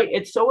actually,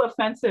 it's so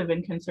offensive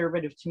and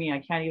conservative to me.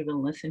 I can't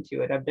even listen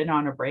to it. I've been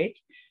on a break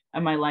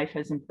and my life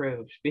has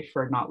improved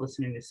for not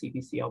listening to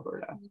CBC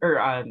Alberta or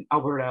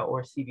Alberta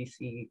or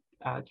CBC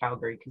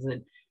Calgary, because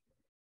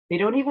they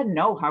don't even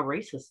know how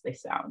racist they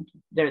sound.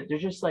 They're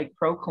just like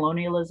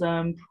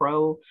pro-colonialism,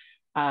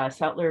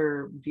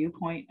 settler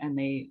viewpoint, and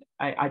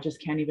I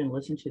just can't even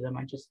listen to them.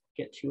 I just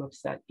get too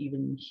upset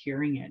even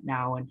hearing it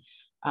now.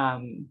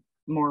 And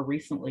more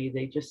recently,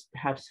 they just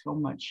have so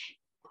much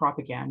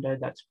propaganda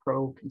that's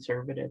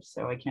pro-conservative,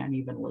 so I can't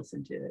even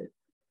listen to it.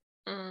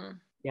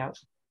 Yeah.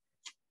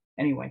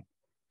 Anyway,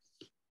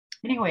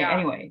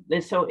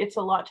 so it's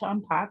a lot to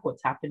unpack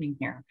what's happening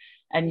here.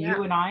 And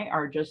you and I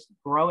are just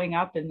growing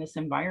up in this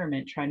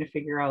environment trying to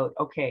figure out,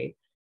 okay,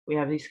 we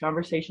have these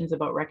conversations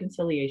about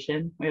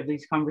reconciliation. We have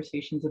these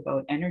conversations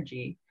about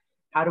energy.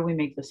 How do we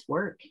make this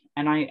work?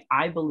 And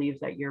I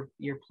believe that your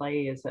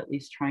play is at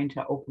least trying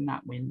to open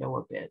that window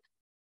a bit.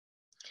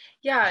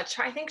 Yeah,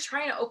 I think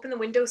trying to open the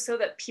window so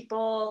that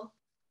people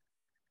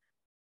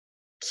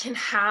can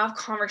have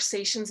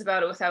conversations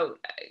about it without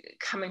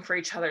coming for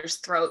each other's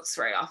throats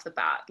right off the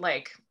bat.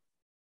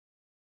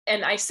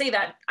 And I say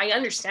that I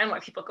understand why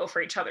people go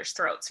for each other's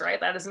throats, right?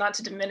 That is not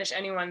to diminish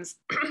anyone's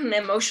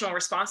emotional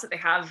response that they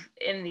have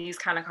in these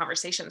kind of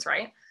conversations,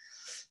 right?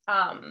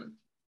 But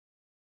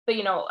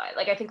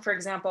I think, for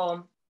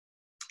example,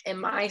 in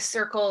my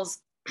circles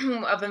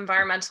of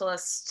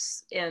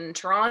environmentalists in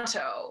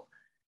Toronto,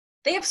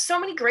 they have so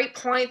many great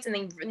points,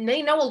 and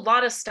they know a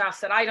lot of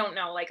stuff that I don't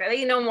know. Like,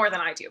 they know more than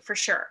I do, for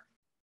sure.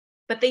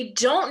 But they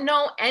don't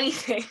know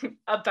anything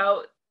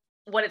about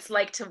what it's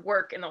like to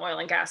work in the oil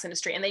and gas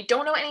industry. And they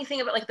don't know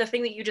anything about, like, the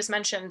thing that you just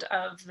mentioned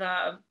of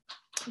the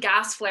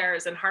gas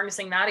flares and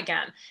harnessing that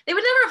again. They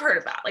would never have heard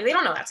of that. Like, they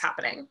don't know that's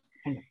happening.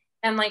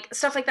 And like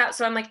stuff like that.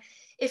 So I'm like,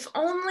 if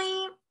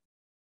only,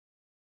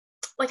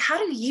 like, how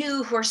do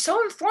you, who are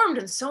so informed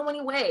in so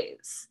many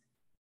ways,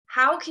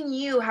 how can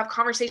you have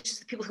conversations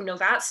with people who know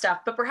that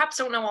stuff, but perhaps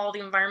don't know all the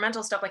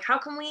environmental stuff? Like, how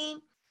can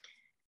we,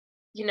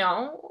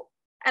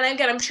 and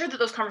again, I'm sure that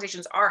those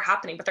conversations are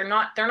happening, but they're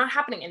not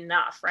happening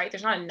enough, right?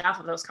 There's not enough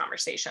of those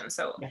conversations.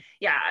 So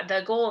yeah,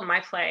 the goal in my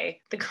play,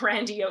 the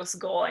grandiose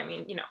goal, I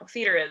mean,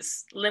 theater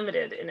is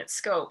limited in its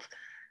scope,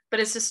 but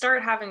it's to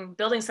start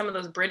building some of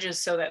those bridges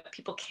so that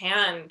people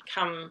can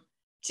come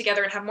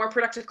together and have more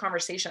productive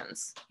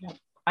conversations. Yeah,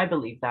 I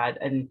believe that.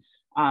 And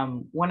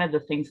one of the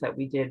things that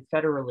we did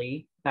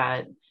federally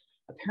that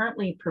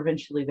apparently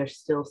provincially, there's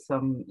still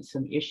some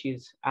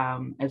issues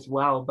as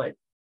well, but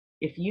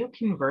if you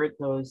convert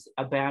those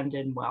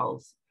abandoned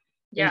wells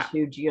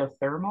into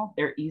geothermal,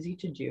 they're easy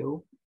to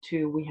do.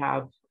 We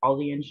have all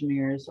the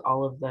engineers,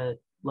 all of the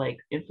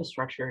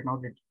infrastructure in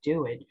order to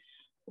do it.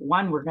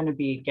 One, we're going to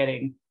be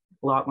getting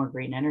a lot more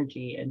green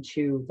energy, and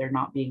two, they're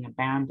not being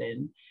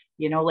abandoned.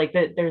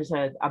 There's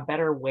a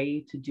better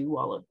way to do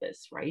all of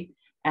this, right?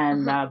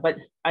 And but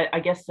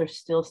I guess there's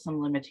still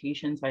some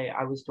limitations.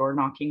 I was door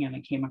knocking and I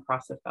came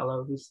across a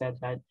fellow who said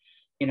that,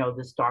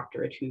 this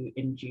doctorate who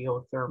in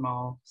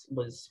geothermal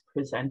was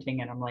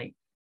presenting, and I'm like,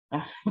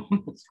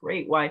 that's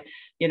great. Why,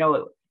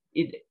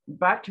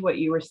 back to what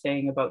you were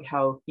saying about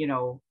how,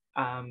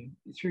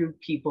 through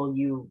people,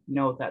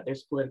 that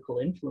there's political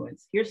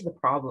influence. Here's the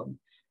problem,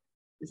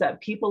 is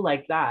that people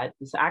like that,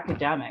 this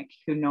academic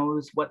who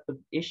knows what the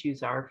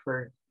issues are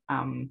for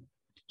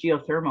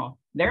geothermal,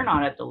 they're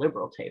not at the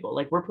Liberal table.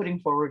 Like, we're putting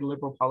forward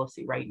Liberal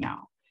policy right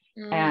now.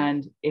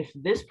 And if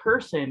this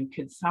person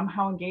could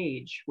somehow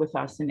engage with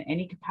us in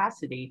any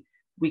capacity,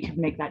 we could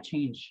make that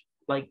change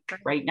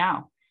right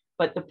now.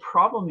 But the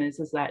problem is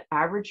that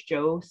average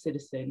Joe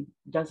citizen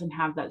doesn't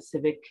have that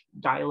civic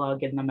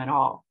dialogue in them at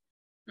all.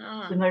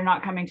 And they're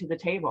not coming to the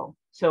table.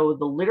 So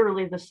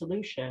literally the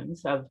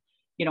solutions of,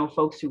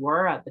 folks who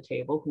are at the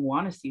table who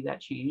want to see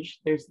that change,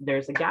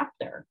 there's a gap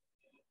there.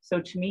 So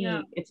to me,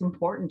 it's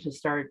important to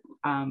start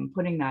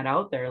putting that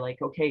out there,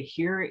 like, okay,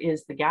 here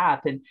is the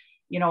gap. And,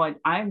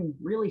 I'm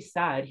really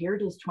sad. Here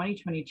it is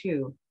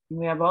 2022. And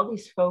we have all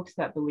these folks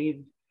that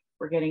believe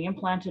we're getting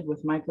implanted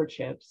with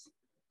microchips,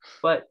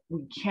 but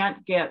we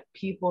can't get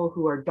people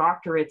who are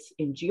doctorates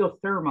in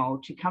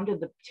geothermal to come to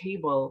the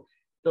table,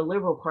 the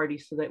Liberal Party,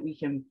 so that we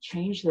can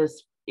change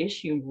this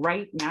issue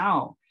right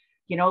now.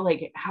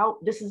 Like, how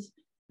this is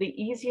the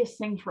easiest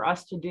thing for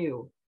us to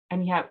do.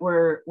 And yet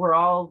we're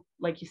all,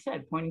 like you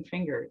said, pointing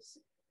fingers.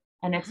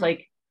 And it's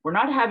like, we're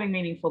not having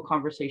meaningful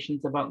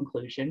conversations about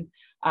inclusion.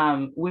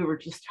 We were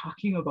just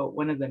talking about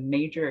one of the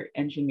major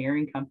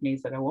engineering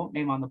companies that I won't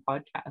name on the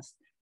podcast.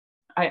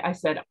 I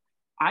said,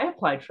 I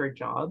applied for a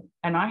job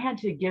and I had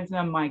to give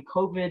them my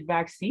COVID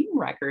vaccine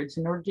records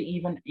in order to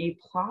even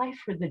apply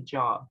for the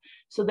job.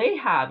 So they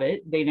have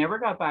it. They never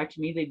got back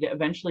to me. They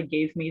eventually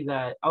gave me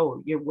we're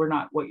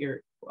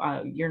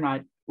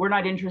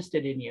not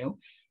interested in you.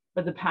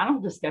 But the panel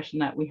discussion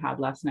that we had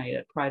last night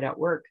at Pride at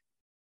Work,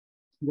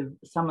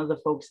 some of the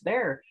folks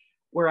there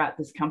were at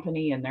this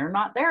company and they're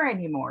not there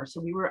anymore.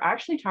 So we were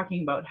actually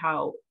talking about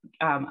how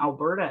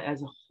Alberta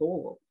as a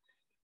whole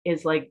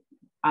is like,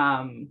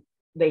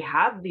 they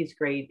have these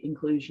great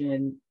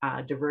inclusion,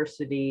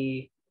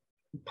 diversity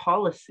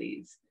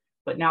policies,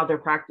 but now their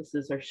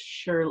practices are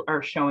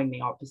showing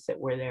the opposite,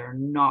 where they are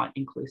not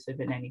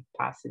inclusive in any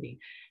capacity.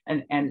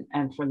 And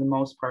for the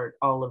most part,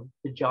 all of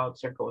the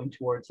jobs are going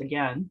towards,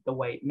 again, the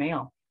white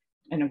male.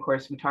 And of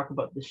course, we talk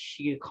about the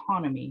she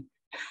economy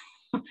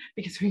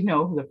because we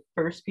know the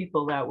first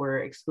people that were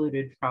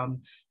excluded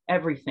from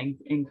everything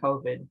in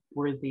COVID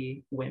were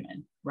the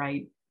women,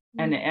 right?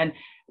 Mm-hmm. And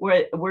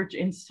we're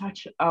in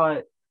such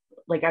a,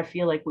 like, I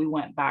feel like we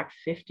went back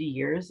 50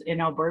 years in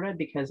Alberta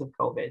because of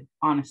COVID,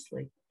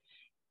 honestly.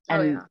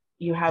 And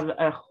you have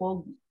a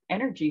whole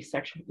energy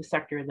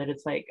sector that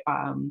it's like,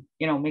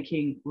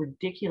 making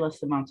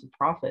ridiculous amounts of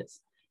profits,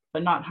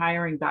 but not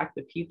hiring back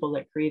the people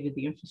that created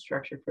the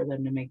infrastructure for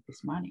them to make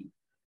this money.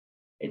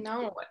 It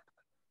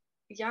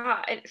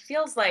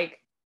feels like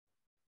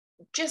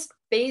just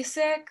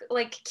basic,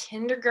 like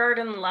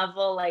kindergarten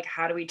level, like,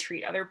 how do we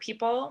treat other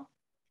people?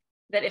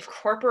 That if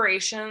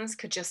corporations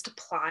could just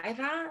apply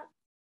that,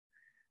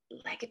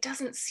 like, it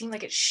doesn't seem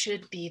like it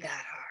should be that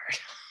hard.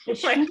 It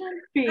shouldn't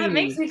be. That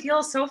makes me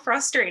feel so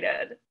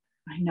frustrated.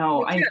 I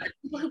know. The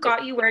people who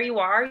got you where you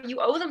are, you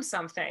owe them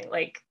something.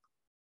 Like,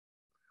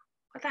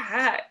 what the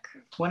heck?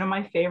 One of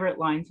my favorite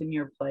lines in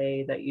your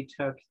play that you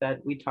took,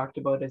 that we talked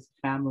about as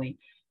a family,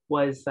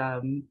 was,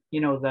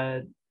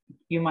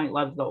 you might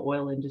love the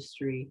oil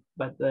industry,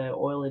 but the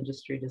oil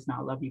industry does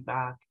not love you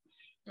back.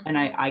 Mm-hmm. And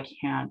I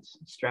can't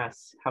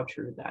stress how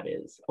true that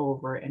is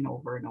over and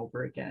over and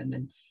over again.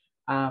 And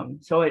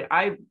so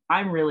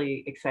I'm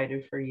really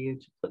excited for you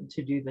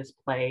to do this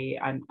play.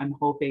 I'm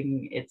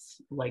hoping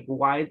it's like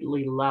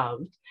widely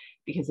loved,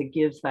 because it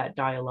gives that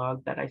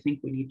dialogue that I think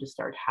we need to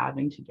start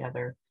having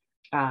together,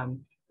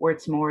 where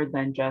it's more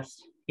than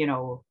just,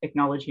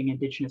 acknowledging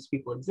Indigenous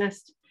people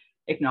exist,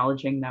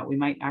 acknowledging that we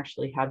might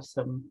actually have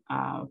some,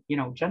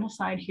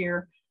 genocide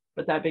here,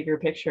 but that bigger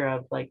picture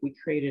of, like, we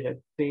created a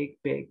big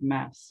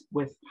mess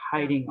with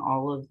hiding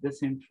all of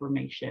this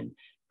information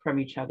from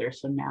each other.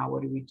 So now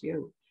what do we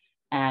do?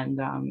 And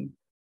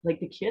like,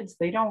 the kids,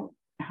 they don't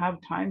have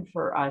time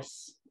for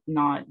us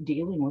not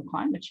dealing with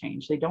climate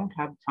change. They don't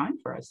have time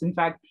for us. In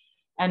fact,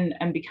 and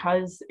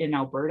because in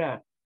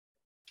Alberta,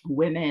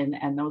 women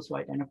and those who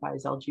identify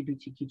as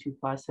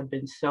LGBTQ2+ have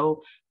been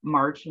so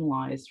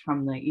marginalized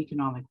from the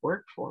economic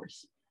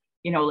workforce,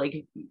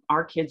 like,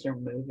 our kids are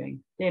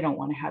moving. They don't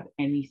want to have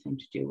anything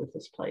to do with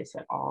this place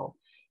at all.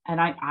 And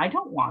I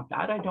don't want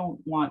that. I don't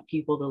want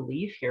people to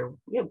leave here.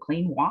 We have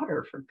clean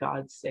water, for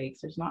God's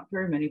sakes. There's not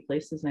very many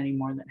places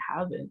anymore that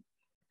have it.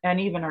 And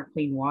even our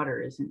clean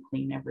water isn't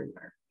clean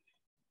everywhere.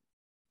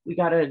 We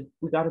gotta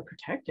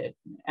protect it.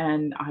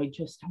 And I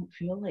just don't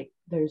feel like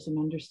there's an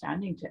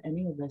understanding to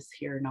any of this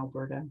here in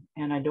Alberta.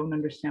 And I don't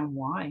understand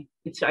why.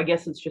 I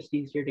guess it's just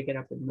easier to get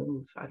up and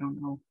move. I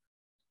don't know.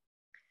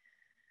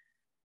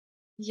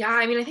 Yeah,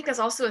 I mean, I think that's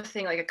also a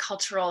thing, like a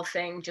cultural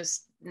thing,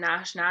 just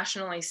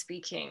nationally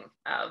speaking,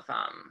 of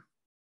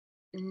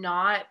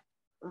not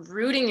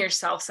rooting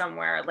yourself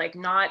somewhere, like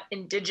not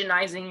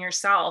indigenizing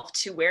yourself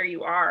to where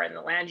you are and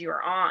the land you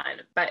are on.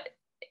 But,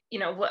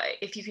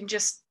 if you can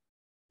just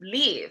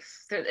leave,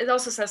 it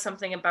also says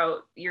something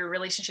about your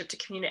relationship to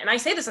community. And I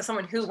say this as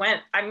someone who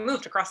I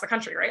moved across the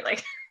country, right?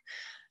 Like,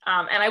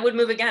 and I would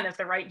move again if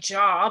the right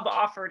job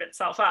offered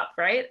itself up,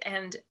 right?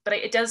 But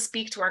it does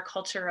speak to our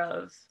culture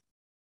of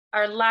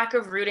our lack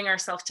of rooting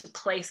ourselves to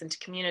place and to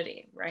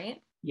community,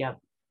 right? Yep.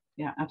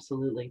 Yeah,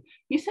 absolutely.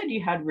 You said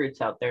you had roots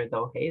out there,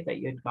 though, hey, that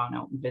you had gone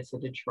out and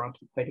visited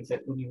Toronto quite a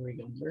bit when you were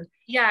younger.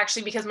 Yeah,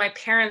 actually, because my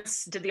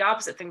parents did the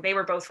opposite thing. They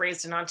were both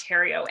raised in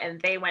Ontario, and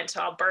they went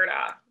to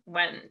Alberta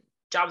when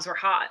jobs were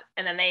hot.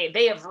 And then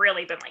they have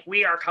really been like,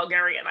 we are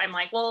Calgarian. I'm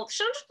like, well,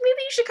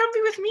 maybe you should come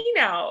be with me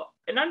now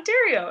in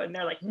Ontario. And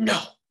they're like,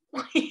 no,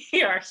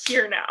 we are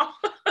here now.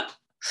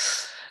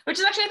 which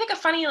is actually, I think, a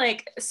funny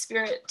like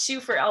spirit too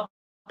for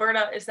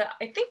Alberta, is that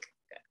I think,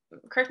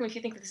 correct me if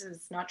you think this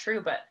is not true,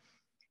 but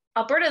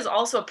Alberta is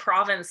also a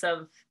province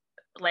of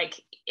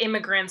like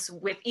immigrants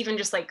with even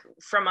just like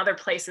from other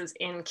places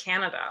in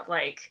Canada.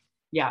 Like,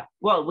 yeah,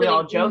 well, we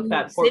all joke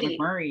that Fort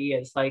McMurray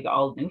is like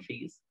all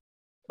Newfies.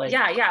 Like,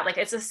 yeah, like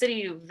it's a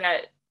city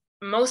that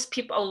most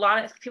people, a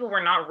lot of people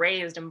were not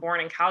raised and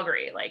born in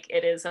Calgary. Like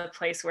it is a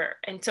place where,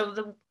 and so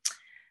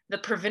the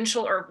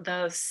provincial or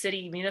the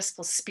city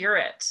municipal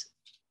spirit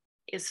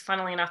is,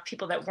 funnily enough,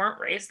 people that weren't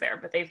raised there,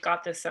 but they've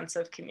got this sense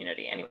of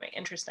community. Anyway,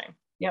 interesting.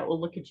 Yeah, well,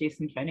 look at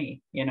Jason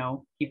Kenney. You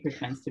know, he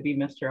pretends to be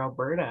Mr.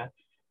 Alberta.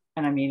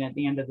 And I mean, at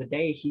the end of the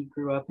day, he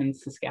grew up in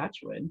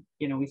Saskatchewan.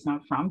 You know, he's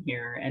not from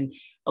here. And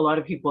a lot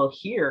of people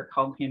here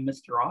call him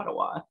Mr.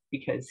 Ottawa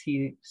because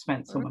he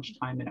spent so much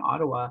time in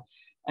Ottawa.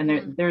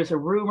 And there's a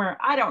rumor,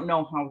 I don't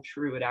know how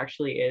true it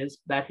actually is,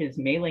 that his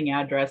mailing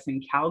address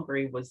in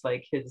Calgary was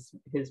like his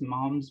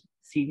mom's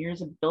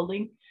seniors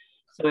building.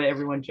 So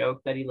everyone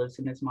joked that he lives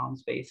in his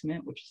mom's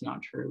basement, which is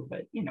not true,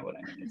 but you know what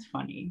I mean? It's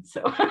funny.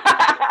 So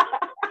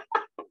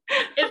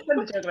it's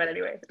fun to joke about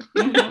anyway.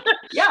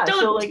 Yeah.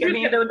 So like, I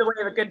mean, the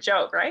way of a good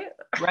joke, right?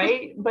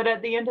 Right. But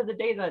at the end of the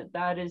day,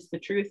 that is the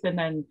truth. And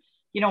then,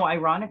 you know,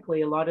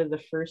 ironically, a lot of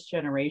the first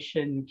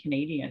generation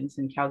Canadians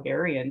and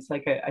Calgarians,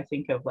 like I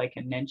think of like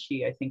a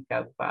Nenshi, I think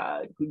of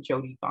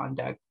Jody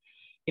Gondek,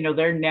 you know,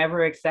 they're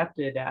never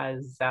accepted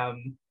as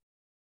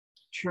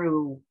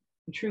true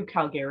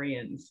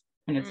Calgarians.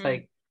 And it's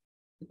like,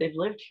 they've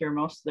lived here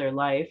most of their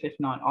life, if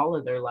not all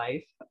of their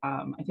life.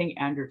 I think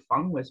Andrew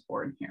Fung was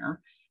born here,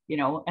 you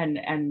know,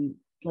 and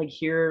like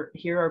here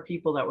are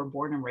people that were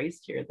born and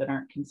raised here that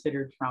aren't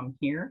considered from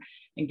here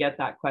and get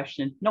that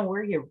question, no,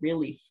 where are you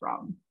really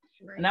from?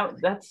 Right. And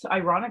that's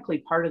ironically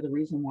part of the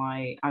reason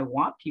why I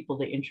want people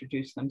to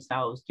introduce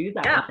themselves, do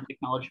that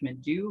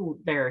acknowledgement, do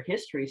their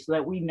history so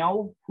that we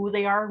know who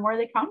they are and where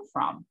they come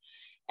from.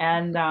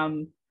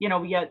 And, you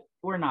know, yet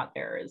we're not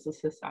there as a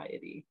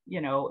society,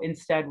 you know,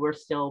 instead we're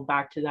still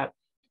back to that,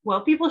 well,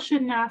 people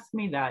shouldn't ask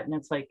me that. And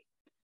it's like,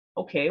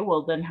 okay,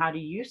 well, then how do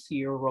you see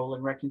your role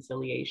in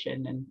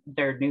reconciliation? And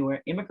they're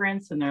newer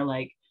immigrants and they're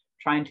like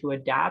trying to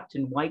adapt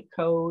and white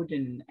code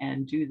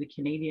and do the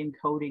Canadian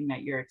coding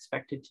that you're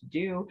expected to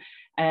do.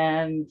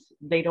 And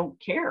they don't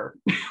care,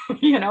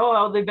 you know,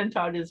 all they've been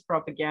taught is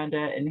propaganda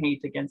and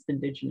hate against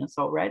Indigenous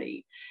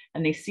already.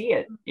 And they see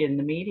it in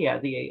the media,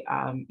 the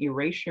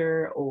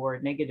erasure or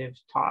negative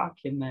talk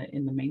in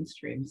the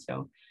mainstream.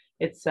 So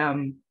it's,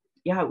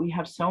 yeah, we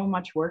have so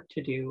much work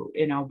to do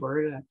in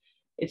Alberta.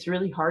 It's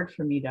really hard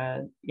for me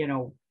to, you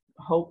know,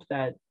 hope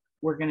that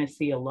we're going to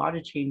see a lot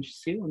of change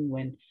soon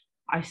when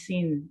I've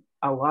seen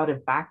a lot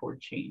of backward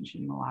change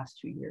in the last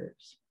 2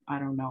 years. I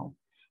don't know.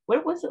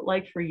 What was it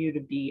like for you to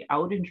be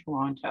out in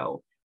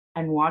Toronto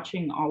and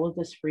watching all of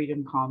this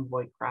freedom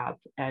convoy crap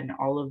and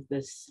all of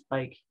this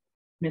like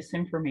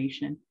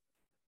misinformation,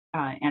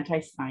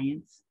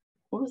 anti-science?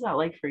 What was that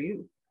like for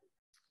you?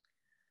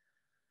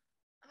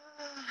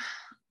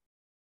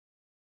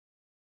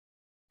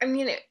 I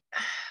mean,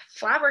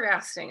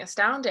 flabbergasting,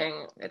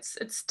 astounding.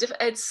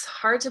 It's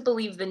hard to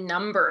believe the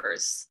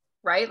numbers,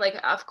 right? Like,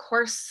 of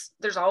course,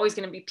 there's always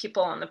going to be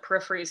people on the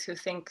peripheries who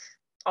think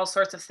all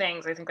sorts of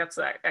things. I think that's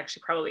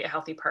actually probably a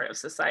healthy part of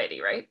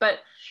society, right? But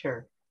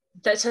sure,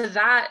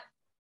 that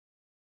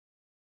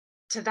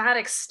to that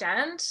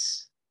extent,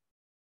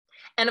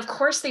 and of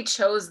course, they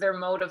chose their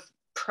mode of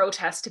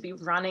protest to be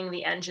running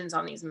the engines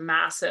on these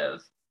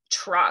massive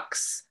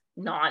trucks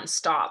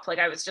nonstop. Like,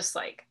 I was just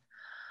like,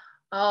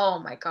 oh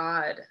my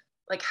God,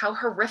 like how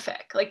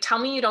horrific. Like, tell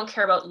me you don't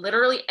care about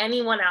literally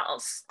anyone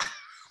else.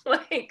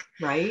 Like,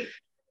 right?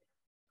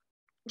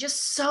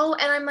 Just so,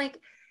 and I'm like,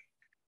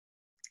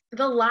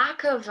 the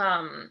lack of,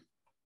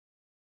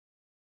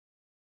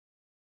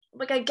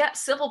 like, I get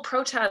civil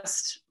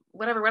protest,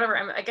 whatever.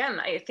 Again,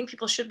 I think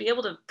people should be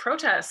able to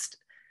protest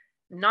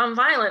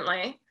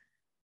non-violently,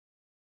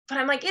 but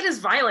I'm like, it is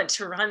violent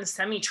to run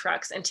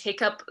semi-trucks and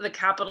take up the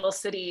capital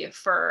city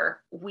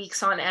for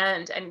weeks on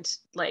end and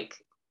like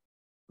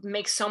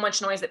make so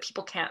much noise that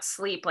people can't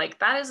sleep. Like,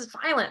 that is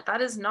violent.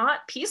 That is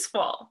not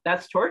peaceful.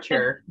 That's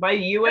torture. By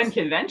UN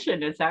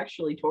convention, it's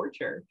actually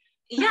torture.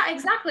 Yeah,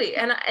 exactly.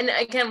 And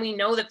again, we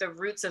know that the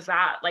roots of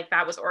that, like,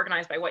 that was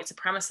organized by white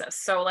supremacists.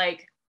 So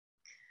like,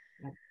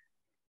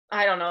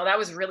 I don't know, that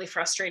was really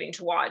frustrating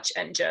to watch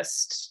and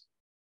just,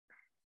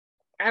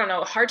 I don't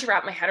know, hard to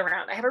wrap my head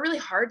around. I have a really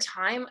hard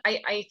time.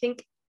 I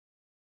think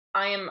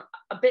I am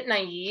a bit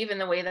naive in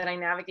the way that I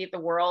navigate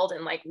the world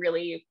and like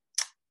really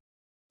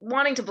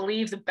wanting to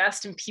believe the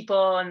best in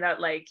people and that,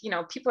 like, you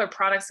know, people are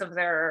products of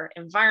their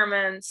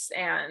environments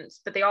and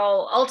that they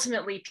all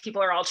ultimately,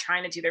 people are all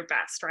trying to do their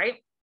best, right?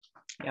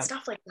 Yep.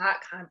 Stuff like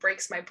that kind of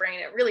breaks my brain.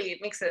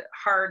 It makes it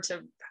hard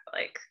to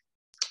like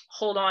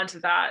hold on to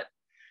that.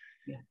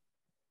 Yeah.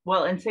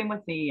 Well, and same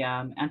with the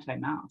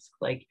anti-mask.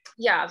 Like,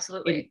 yeah,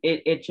 absolutely.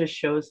 It just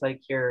shows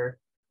like you're,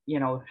 you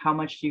know, how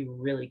much do you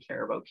really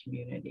care about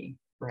community,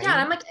 right? Yeah,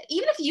 and I'm like,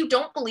 even if you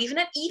don't believe in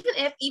it,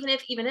 even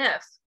if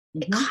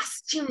it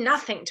costs you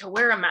nothing to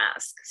wear a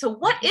mask. So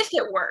what if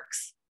it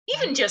works?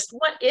 even just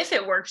what if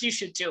it works, you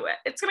should do it.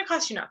 It's going to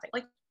cost you nothing.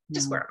 Like,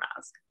 just wear a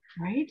mask.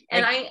 Right.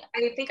 And I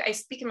think I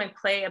speak in my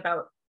play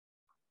about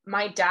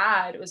my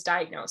dad was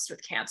diagnosed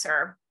with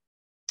cancer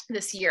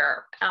this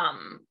year,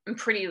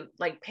 pretty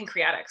like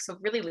pancreatic, so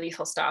really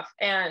lethal stuff,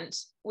 and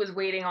was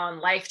waiting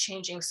on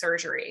life-changing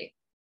surgery.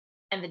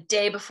 And the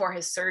day before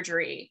his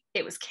surgery,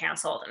 it was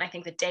canceled. And I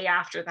think the day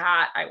after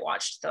that, I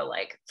watched the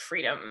like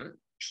freedom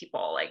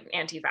people, like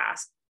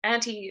anti-vax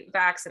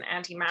and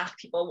anti-mask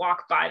people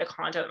walk by the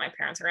condo that my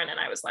parents are in. And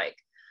I was like,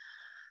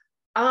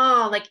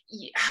 oh, like,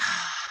 yeah.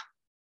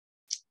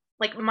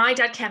 Like my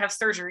dad can't have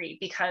surgery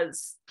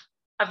because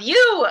of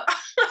you.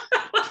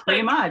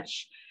 Pretty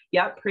much.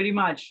 Yeah, pretty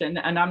much. And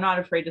I'm not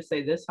afraid to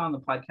say this on the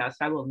podcast.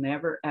 I will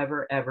never,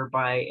 ever, ever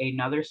buy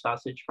another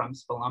sausage from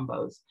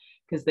Spalumbo's,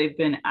 because they've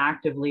been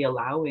actively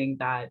allowing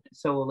that.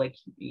 So like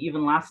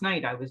even last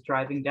night, I was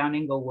driving down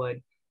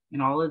Inglewood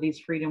and all of these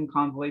Freedom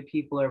Convoy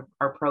people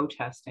are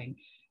protesting.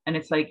 And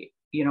it's like,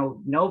 you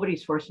know,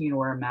 nobody's forcing you to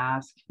wear a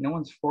mask. No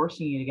one's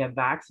forcing you to get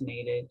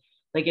vaccinated.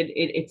 Like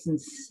it's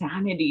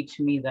insanity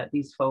to me that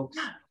these folks,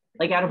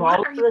 like out of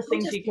all of the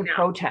things you can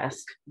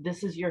protest,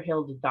 this is your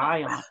hill to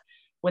die on.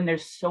 When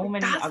there's so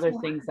many other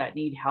things that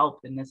need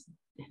help in this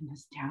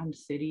town,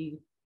 city,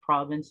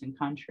 province, and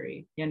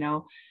country, you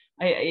know,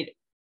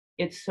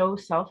 it's so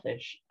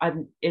selfish.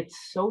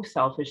 It's so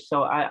selfish.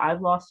 So I've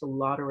lost a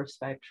lot of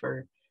respect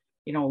for,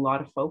 you know, a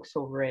lot of folks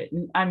over it.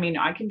 And I mean,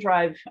 I can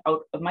drive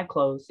out of my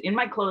clothes. In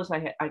my clothes,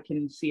 I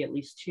can see at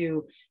least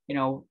two, you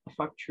know,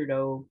 fuck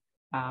Trudeau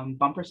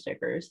bumper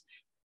stickers.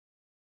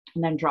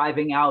 And then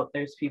driving out,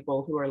 there's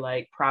people who are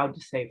like proud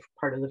to say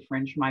part of the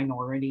fringe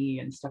minority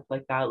and stuff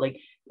like that. Like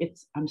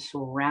I'm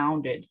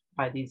surrounded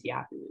by these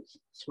yahoos,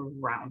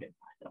 surrounded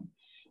by them.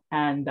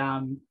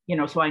 And, you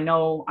know, so I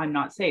know I'm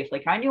not safe.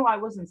 Like I knew I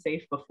wasn't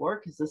safe before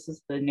because this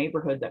is the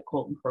neighborhood that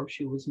Colton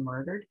Croce was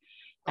murdered.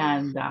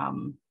 And,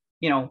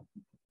 you know,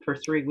 for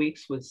 3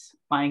 weeks was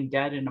lying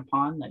dead in a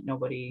pond that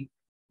nobody,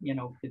 you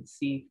know, could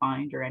see,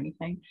 find or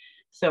anything.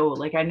 So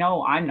like, I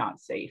know I'm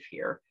not safe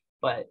here,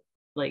 but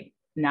like,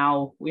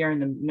 now we are in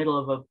the middle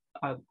of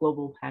a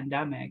global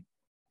pandemic,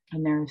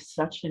 and there's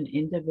such an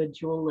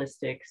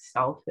individualistic,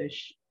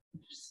 selfish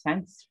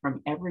sense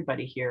from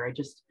everybody here.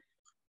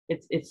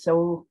 It's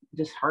so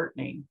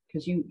disheartening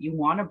because you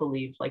want to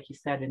believe, like you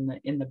said,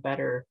 in the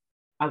better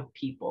of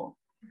people,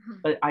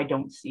 but I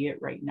don't see it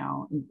right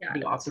now.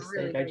 The opposite.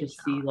 Really I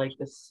just see like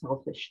the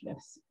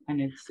selfishness,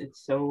 and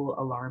it's so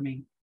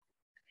alarming.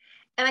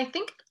 And I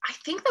think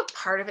the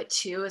part of it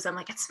too is I'm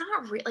like, it's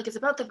not real. Like it's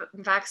about the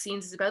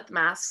vaccines, it's about the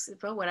masks,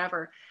 it's about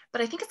whatever.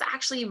 But I think it's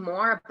actually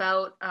more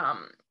about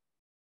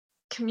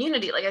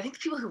community. Like I think the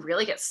people who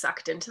really get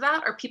sucked into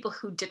that are people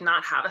who did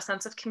not have a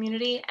sense of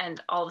community,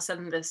 and all of a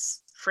sudden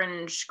this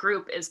fringe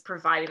group is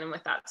providing them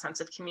with that sense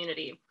of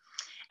community.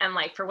 And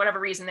like for whatever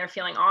reason, they're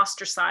feeling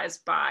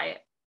ostracized by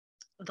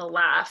the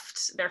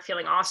left. They're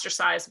feeling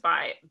ostracized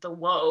by the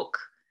woke,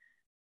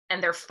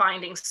 and they're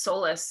finding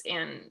solace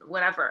in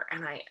whatever.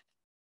 And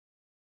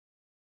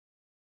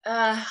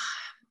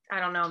I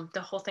don't know. The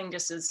whole thing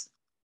just is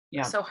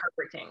so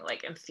heartbreaking.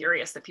 Like, I'm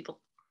furious that people,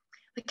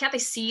 like, can't they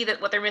see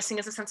that what they're missing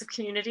is a sense of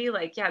community?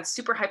 Like, yeah, it's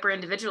super hyper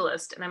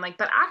individualist. And I'm like,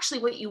 but actually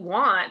what you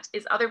want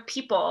is other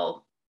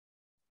people.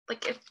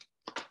 Like,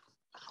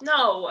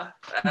 no.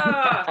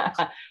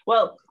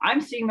 Well, I'm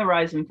seeing the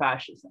rise in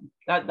fascism.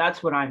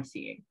 That's what I'm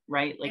seeing,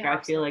 right? Like,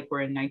 I feel like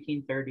we're in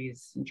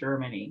 1930s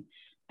Germany.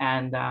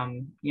 And,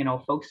 you know,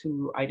 folks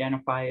who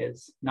identify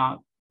as not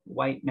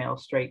white, male,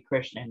 straight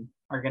Christian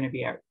are going to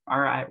be at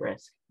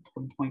risk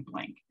from point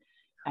blank.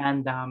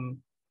 And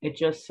it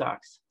just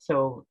sucks.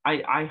 So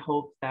I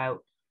hope that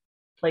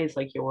plays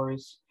like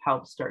yours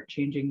help start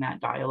changing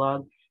that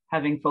dialogue,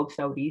 having folks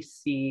out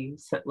east see,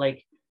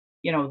 like,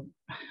 you know,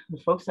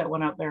 the folks that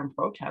went out there and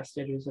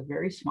protested was a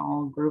very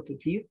small group of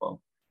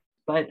people,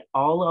 but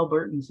all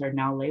Albertans are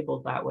now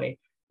labeled that way.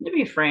 And to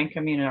be frank, I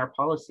mean, in our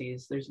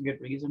policies, there's a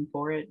good reason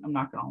for it. I'm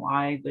not going to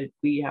lie that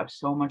we have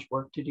so much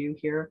work to do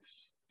here.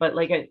 But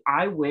like,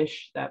 I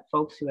wish that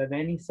folks who have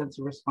any sense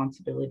of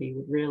responsibility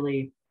would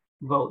really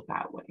vote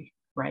that way,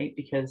 right?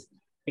 Because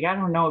like, I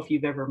don't know if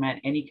you've ever met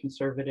any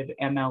conservative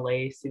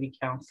MLA, city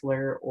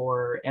councilor,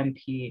 or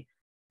MP.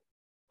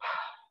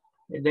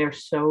 They're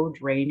so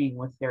draining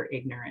with their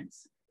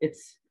ignorance.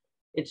 It's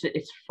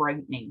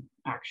frightening,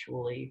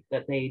 actually,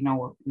 that they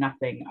know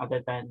nothing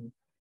other than,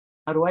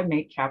 how do I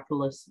make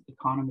capitalist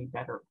economy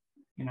better?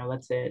 You know,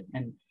 that's it.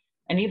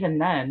 And even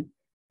then,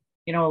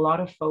 you know, a lot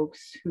of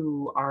folks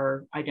who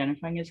are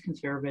identifying as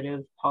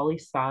conservative,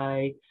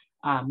 poli-sci,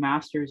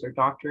 master's or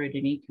doctorate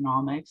in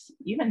economics,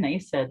 even they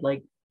said,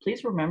 like,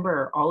 please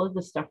remember all of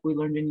the stuff we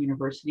learned in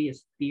university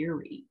is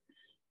theory.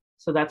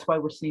 So that's why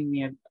we're seeing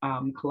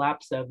the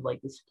collapse of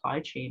like the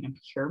supply chain and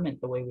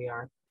procurement the way we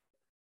are.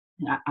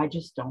 And I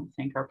just don't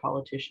think our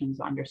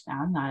politicians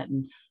understand that.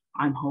 And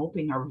I'm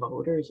hoping our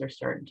voters are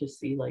starting to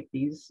see, like,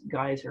 these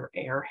guys are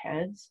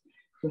airheads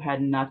who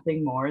had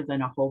nothing more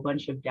than a whole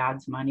bunch of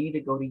dad's money to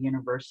go to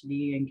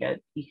university and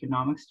get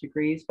economics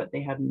degrees, but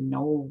they had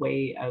no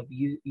way of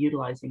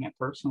utilizing it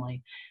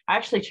personally. I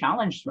actually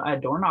challenged a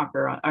door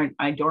knocker.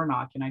 I door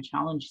knock, and I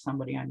challenged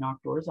somebody. I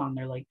knocked doors on.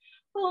 They're like,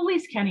 well, at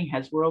least Kenny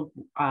has world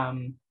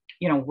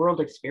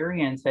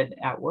experience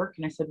at work.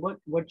 And I said,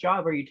 what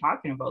job are you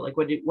talking about? Like,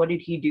 what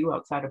did he do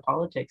outside of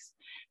politics?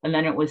 And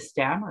then it was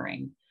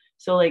stammering.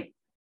 So like,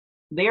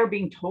 they are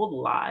being told a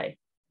lie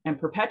and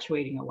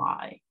perpetuating a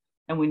lie.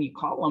 And when you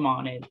call them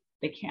on it,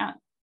 they can't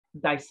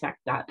dissect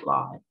that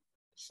lie.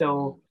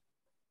 So,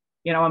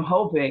 I'm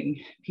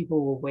hoping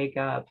people will wake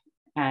up.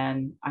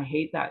 And I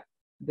hate that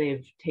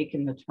they've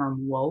taken the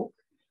term woke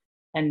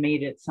and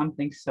made it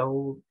something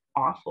so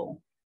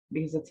awful,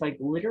 because it's like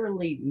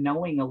literally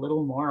knowing a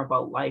little more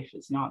about life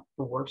is not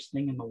the worst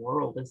thing in the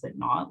world, is it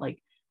not? Like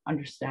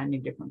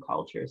understanding different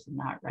cultures and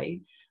that, right?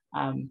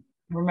 I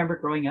remember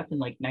growing up in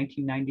like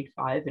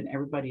 1995 and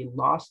everybody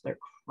lost their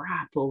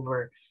crap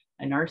over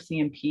an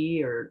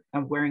RCMP or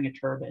wearing a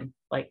turban,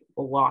 like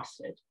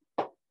lost it.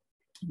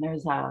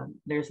 And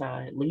there's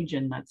a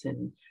Legion that's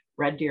in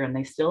Red Deer, and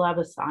they still have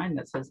a sign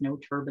that says no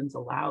turbans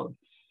allowed.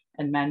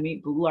 And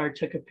Manmeet Bhullar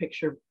took a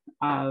picture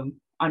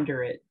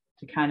under it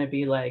to kind of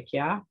be like,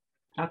 yeah,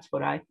 that's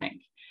what I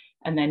think.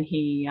 And then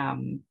he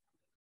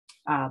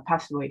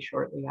passed away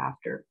shortly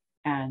after.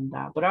 And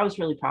but I was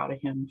really proud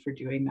of him for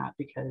doing that,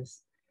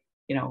 because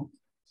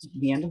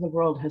the end of the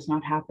world has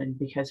not happened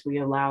because we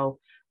allow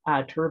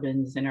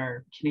turbans in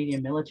our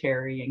Canadian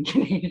military and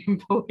Canadian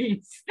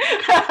police.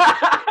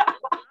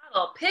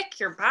 Pick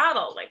your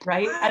battle, like,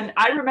 right. What? And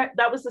I remember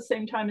that was the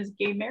same time as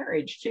gay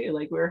marriage too.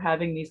 Like we were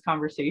having these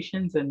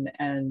conversations,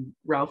 and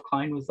Ralph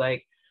Klein was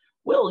like,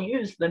 we'll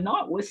use the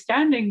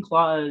notwithstanding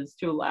clause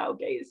to allow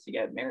gays to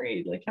get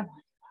married. Like, I'm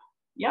like,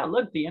 yeah,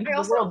 look, the end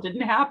of the world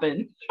didn't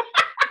happen.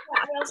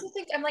 I also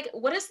think, I'm like,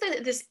 what is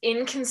this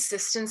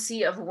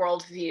inconsistency of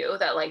worldview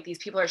that like these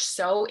people are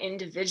so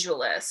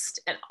individualist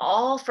and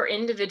all for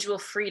individual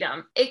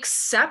freedom,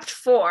 except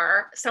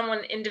for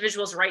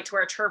individual's right to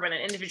wear a turban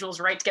and individual's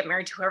right to get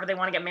married to whoever they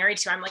want to get married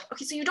to. I'm like,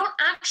 okay, so you don't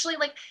actually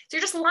so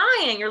you're just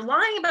lying. You're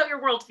lying about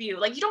your worldview.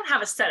 Like you don't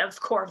have a set of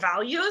core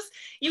values.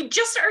 You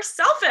just are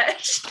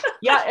selfish.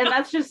 Yeah, and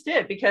that's just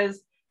it,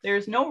 because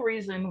there's no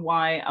reason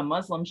why a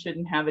Muslim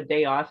shouldn't have a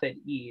day off at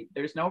Eid.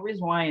 There's no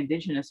reason why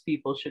Indigenous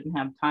people shouldn't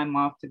have time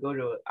off to go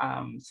to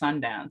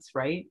Sundance,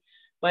 right?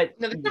 But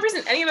no, there's no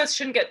reason any of us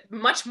shouldn't get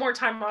much more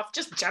time off,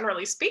 just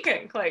generally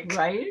speaking. Like,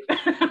 right?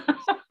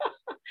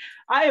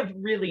 I have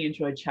really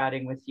enjoyed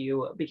chatting with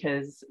you,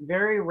 because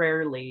very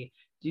rarely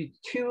do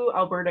two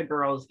Alberta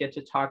girls get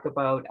to talk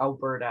about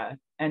Alberta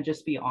and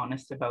just be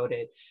honest about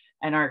it.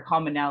 And our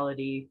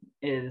commonality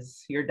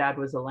is your dad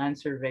was a land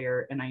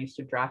surveyor, and I used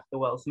to draft the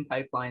wells and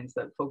pipelines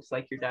that folks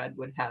like your dad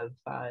would have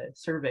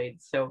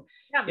surveyed. So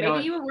yeah,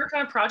 maybe you would work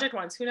on a project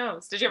once. Who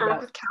knows? Did you ever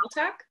work with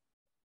Caltech?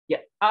 Yeah,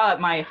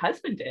 my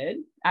husband did,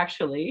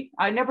 actually.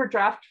 I never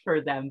drafted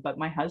for them, but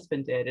my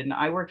husband did. And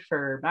I worked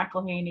for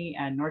McElhaney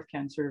and North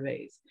Can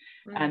Surveys.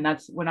 Mm-hmm. And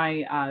that's when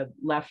I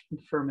left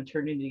for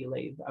maternity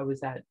leave. I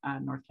was at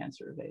North Can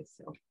Surveys.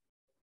 So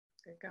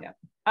there you go.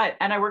 Yeah.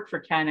 And I worked for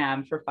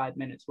Can-Am for 5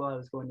 minutes while I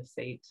was going to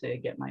SAIT to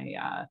get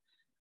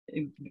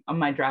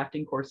my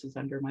drafting courses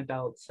under my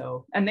belt.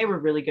 So, and they were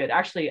really good.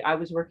 Actually, I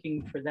was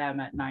working for them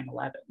at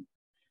 9/11.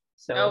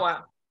 So, oh,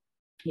 wow.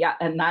 Yeah,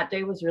 and that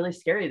day was really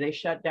scary. They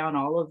shut down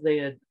all of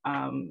the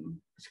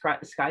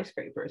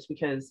skyscrapers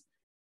because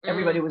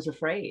everybody was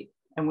afraid.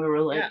 And we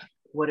were like,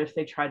 what if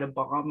they try to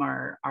bomb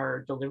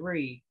our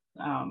delivery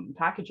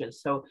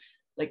packages? So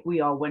like we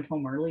all went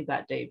home early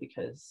that day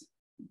because,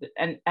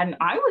 and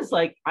I was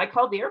like, I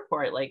called the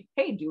airport like,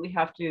 hey, do we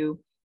have to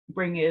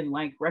bring in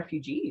like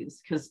refugees?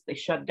 Because they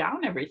shut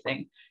down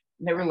everything.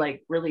 And they were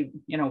like really,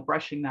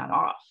 brushing that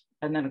off.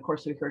 And then of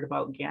course we heard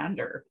about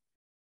Gander.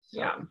 So,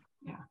 yeah.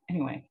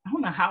 Anyway, I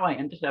don't know how I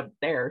ended up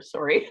there.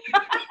 Sorry.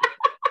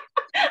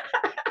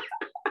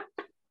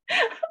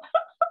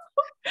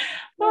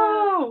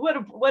 Oh,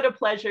 what a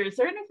pleasure. Is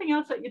there anything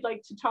else that you'd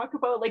like to talk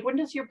about? Like, when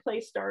does your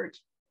play start?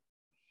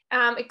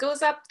 It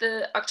goes up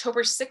the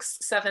October 6th,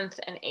 7th,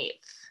 and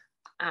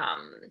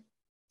 8th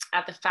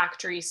at the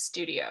Factory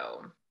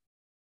Studio.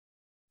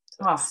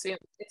 So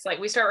it's like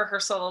we start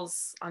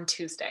rehearsals on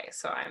Tuesday,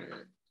 so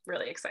I'm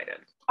really excited.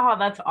 Oh,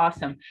 that's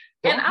awesome.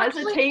 Don't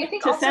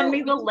hesitate to send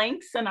me the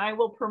links and I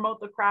will promote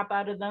the crap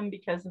out of them,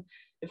 because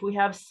if we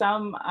have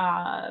some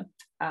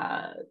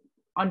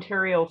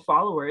Ontario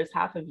followers,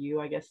 half of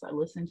you, I guess,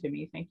 listen to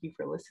me. Thank you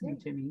for listening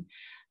to me.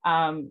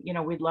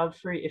 We'd love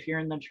for, if you're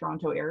in the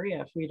Toronto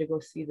area, for you to go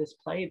see this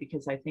play,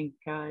 because I think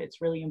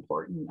it's really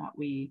important that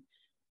we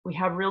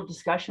have real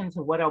discussions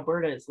of what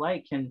Alberta is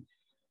like. And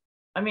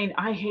I mean,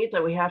 I hate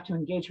that we have to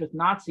engage with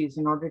Nazis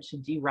in order to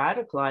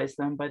de-radicalize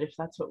them, but if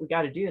that's what we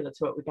got to do, that's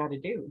what we got to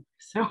do.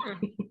 So.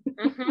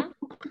 Mm-hmm.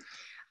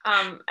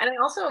 And I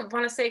also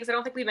want to say, because I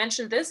don't think we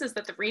mentioned this, is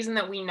that the reason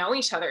that we know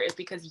each other is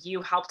because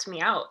you helped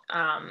me out,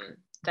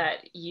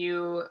 that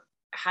you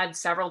had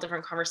several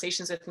different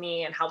conversations with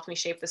me and helped me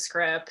shape the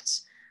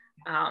script.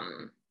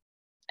 And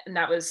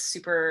that was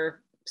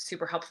super,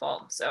 super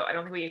helpful. So I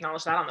don't think we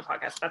acknowledge that on the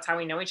podcast. That's how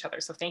we know each other.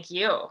 So thank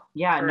you.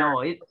 Yeah,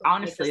 no,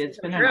 honestly, it's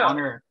been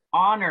an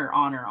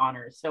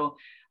honor. So,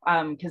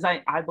 because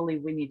I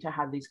believe we need to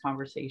have these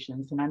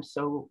conversations, and I'm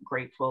so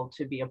grateful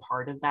to be a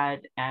part of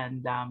that.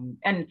 And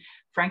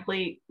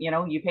frankly,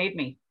 you paid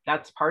me.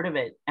 That's part of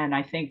it. And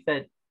I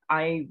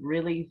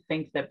really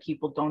think that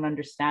people don't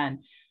understand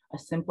a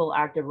simple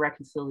act of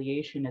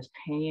reconciliation is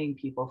paying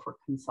people for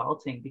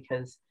consulting,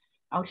 because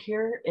out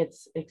here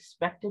it's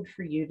expected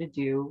for you to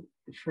do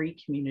free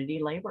community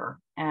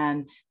labor.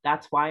 And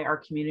that's why our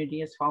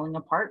community is falling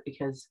apart,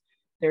 because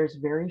there's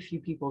very few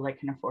people that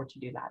can afford to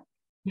do that.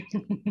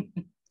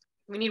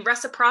 We need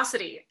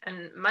reciprocity,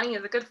 and money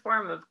is a good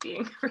form of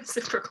being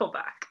reciprocal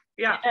back.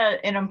 Yeah.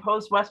 An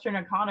imposed Western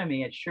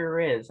economy, it sure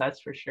is.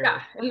 That's for sure.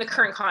 Yeah, in the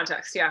current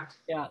context. Yeah.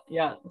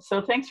 Yeah.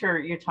 So thanks for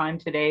your time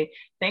today.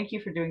 Thank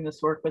you for doing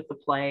this work with the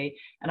play.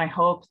 And I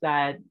hope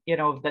that,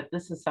 that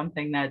this is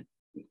something that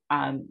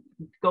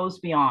goes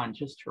beyond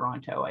just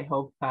Toronto. I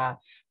hope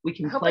we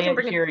can play it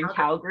here in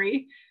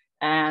Calgary.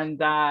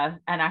 And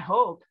I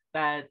hope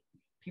that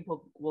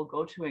people will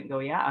go to it and go,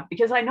 yeah,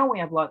 because I know we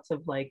have lots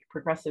of like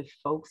progressive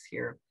folks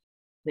here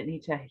that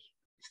need to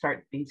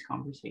start these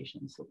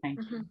conversations. So thank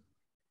you.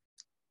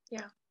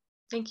 Yeah.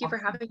 Thank you for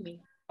having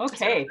me.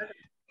 Okay.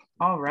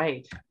 All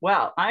right.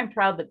 Well, I'm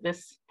proud that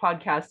this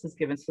podcast has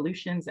given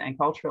solutions and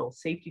cultural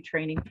safety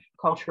training,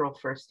 cultural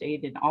first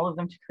aid, and all of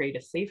them to create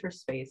a safer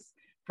space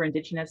for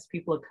Indigenous,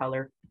 people of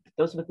color,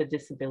 those with a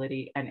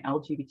disability, and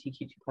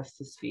LGBTQ2+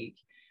 to speak.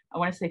 I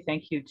want to say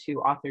thank you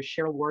to authors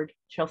Cheryl Ward,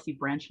 Chelsea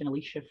Branch, and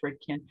Alicia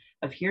Fridkin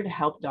of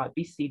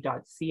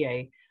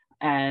heretohelp.bc.ca.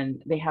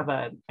 And they have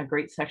a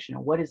great section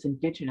of what is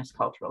Indigenous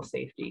cultural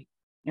safety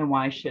and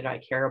why should I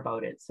care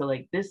about it. So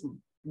like this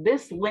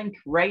link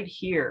right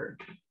here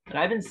that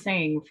I've been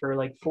saying for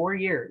like 4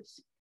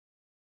 years,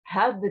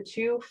 had the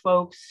two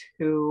folks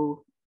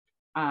who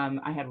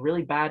I had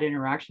really bad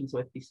interactions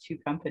with, these two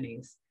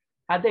companies,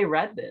 had they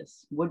read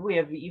this, would we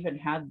have even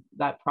had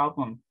that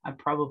problem?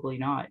 Probably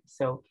not.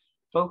 So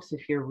folks,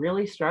 if you're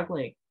really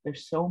struggling,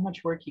 there's so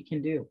much work you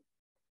can do.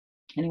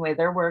 Anyway,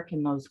 their work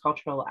in those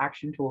cultural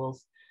action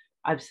tools,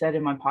 I've said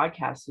in my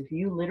podcast, if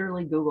you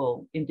literally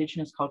Google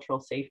Indigenous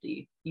cultural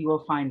safety, you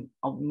will find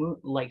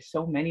like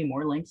so many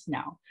more links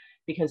now,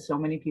 because so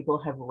many people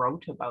have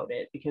wrote about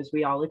it, because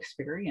we all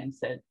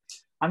experience it.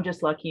 I'm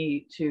just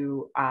lucky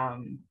to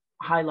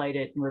highlight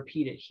it and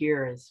repeat it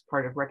here as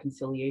part of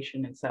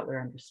reconciliation and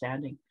settler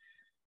understanding.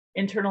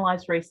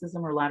 Internalized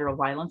racism or lateral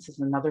violence is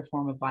another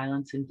form of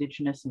violence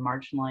Indigenous and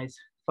marginalized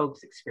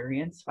folks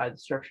experience by the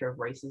structure of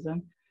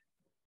racism.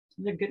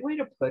 The good way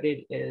to put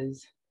it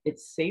is,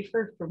 it's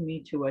safer for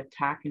me to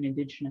attack an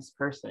Indigenous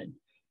person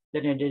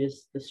than it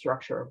is the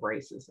structure of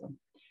racism.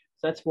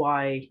 So that's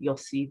why you'll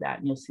see that,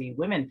 and you'll see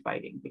women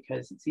fighting,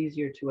 because it's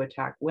easier to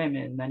attack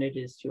women than it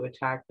is to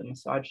attack the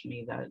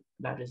misogyny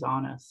that is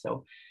on us.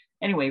 So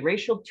anyway,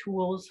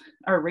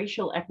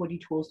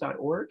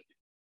 racialequitytools.org.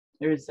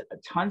 There's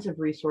tons of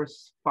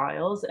resource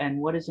files, and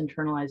What is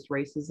Internalized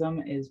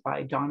Racism is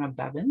by Donna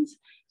Bevins.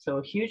 So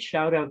a huge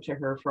shout out to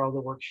her for all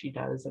the work she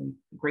does. I'm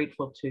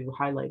grateful to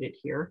highlight it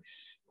here.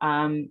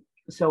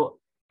 So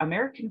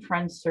American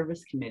Friends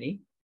Service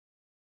Committee,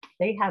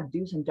 they have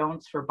do's and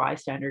don'ts for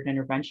bystander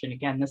intervention.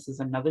 Again, this is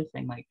another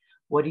thing, like,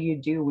 what do you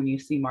do when you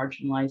see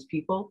marginalized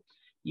people?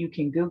 You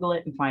can Google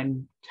it and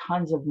find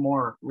tons of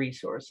more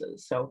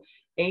resources. So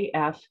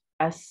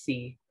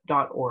afsc.org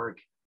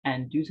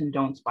and do's and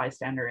don'ts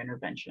bystander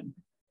intervention.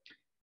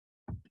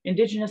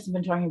 Indigenous have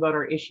been talking about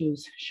our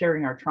issues,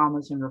 sharing our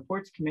traumas in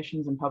reports,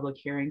 commissions, and public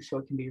hearings so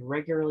it can be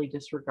regularly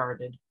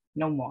disregarded.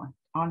 No more.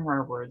 Honor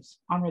our words,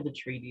 honor the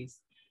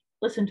treaties.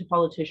 Listen to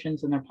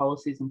politicians and their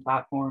policies and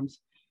platforms.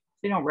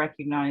 They don't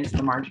recognize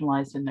the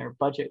marginalized in their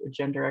budget with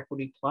Gender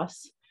Equity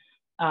Plus.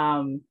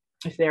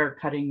 If they're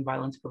cutting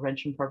violence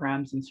prevention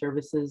programs and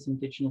services,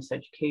 Indigenous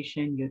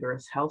education,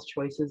 uterus health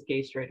choices,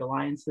 gay-straight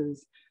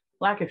alliances,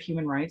 lack of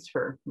human rights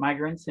for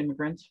migrants,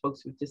 immigrants,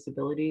 folks with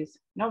disabilities,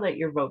 know that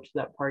your vote to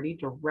that party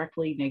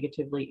directly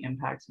negatively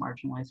impacts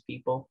marginalized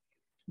people.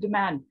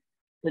 Demand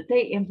that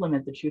they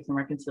implement the Truth and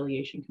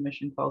Reconciliation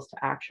Commission calls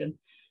to action,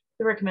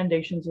 the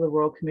recommendations of the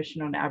Royal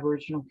Commission on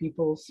Aboriginal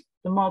Peoples,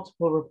 the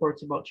multiple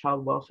reports about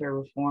child welfare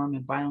reform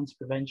and violence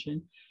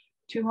prevention,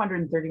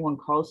 231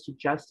 calls to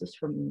justice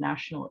from the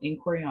National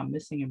Inquiry on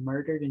Missing and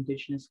Murdered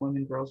Indigenous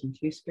Women, Girls, and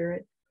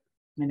Two-Spirit.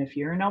 And if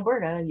you're in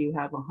Alberta, you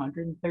have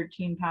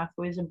 113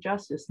 pathways of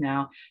justice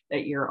now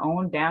that your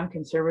own damn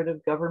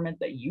conservative government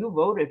that you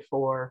voted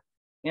for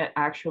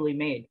actually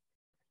made.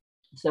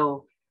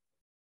 So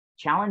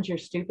challenge your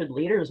stupid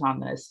leaders on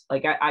this.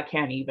 Like, I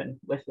can't even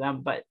with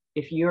them, but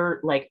if you're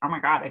like, oh my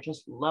God, I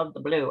just love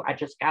the blue, I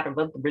just gotta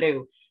vote the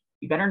blue,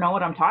 you better know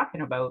what I'm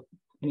talking about,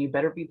 and you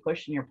better be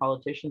pushing your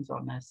politicians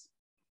on this.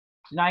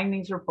 Denying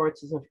these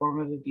reports is a form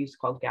of abuse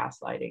called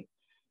gaslighting.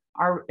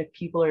 Our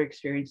people are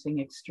experiencing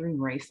extreme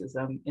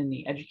racism in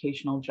the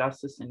educational,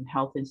 justice, and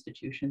health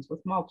institutions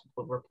with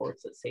multiple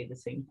reports that say the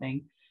same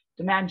thing.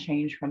 Demand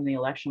change from the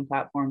election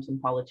platforms and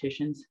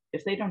politicians.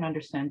 If they don't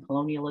understand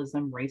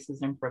colonialism,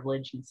 racism,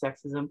 privilege, and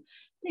sexism,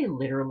 they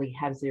literally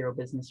have zero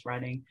business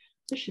running.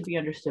 This should be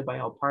understood by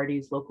all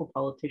parties, local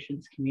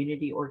politicians,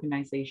 community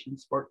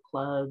organizations, sport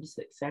clubs,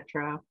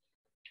 etc.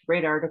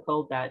 Great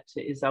article that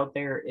is out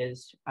there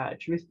is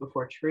Truth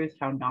Before Truth,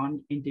 How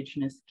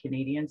Non-Indigenous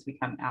Canadians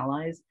Become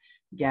Allies.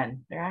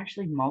 Again, there are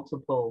actually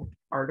multiple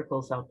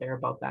articles out there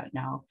about that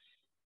now.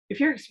 If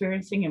you're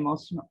experiencing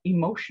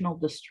emotional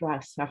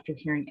distress after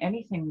hearing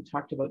anything we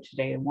talked about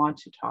today and want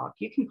to talk,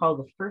 you can call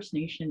the First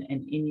Nation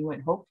and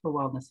Inuit Hope for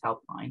Wellness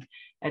Helpline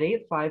at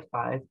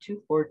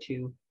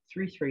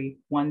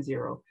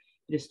 855-242-3310.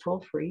 It is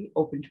toll-free,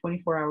 open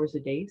 24 hours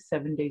a day,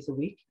 7 days a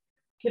week.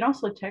 You can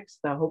also text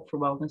the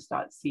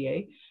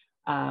hopeforwellness.ca.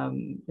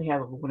 They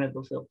have one of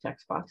those little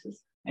text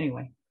boxes.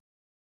 Anyway,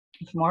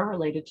 if more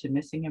related to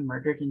missing and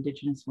murdered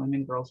Indigenous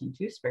women, girls, and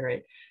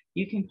Two-Spirit,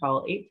 you can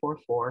call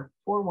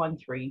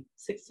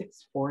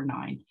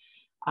 844-413-6649.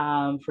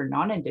 For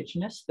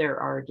non-Indigenous, there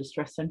are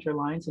distress center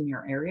lines in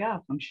your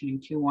area, functioning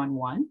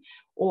 211,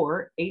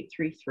 or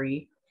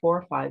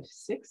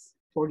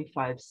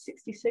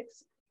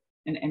 833-456-4566.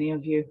 And any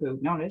of you who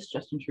noticed,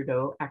 Justin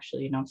Trudeau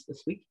actually announced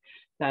this week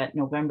that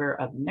November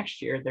of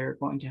next year, they're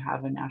going to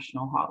have a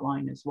national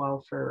hotline as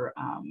well for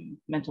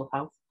mental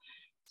health,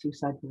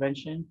 suicide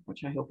prevention,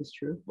 which I hope is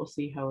true. We'll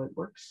see how it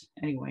works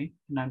anyway.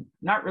 And I'm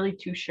not really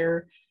too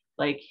sure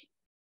like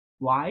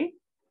why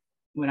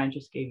when I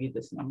just gave you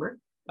this number,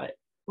 but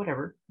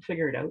whatever,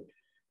 figure it out.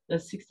 The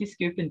 60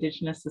 Scoop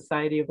Indigenous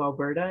Society of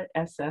Alberta,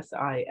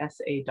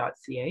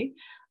 ssisa.ca.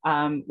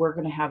 We're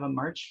going to have a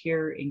march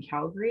here in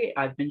Calgary.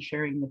 I've been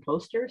sharing the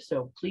poster,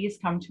 so please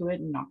come to it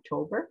in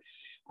October.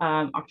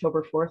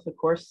 October 4th, of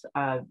course,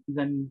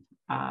 the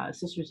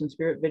Sisters in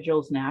Spirit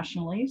vigils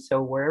nationally.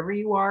 So wherever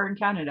you are in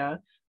Canada,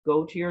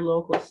 go to your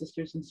local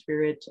Sisters in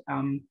Spirit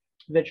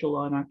vigil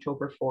on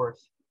October 4th.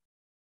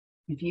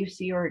 If you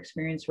see or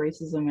experience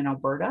racism in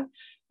Alberta,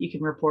 you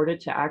can report it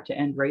to ACT to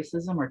End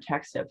Racism or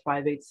text at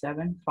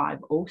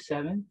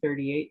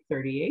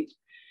 587-507-3838.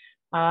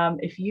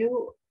 If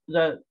you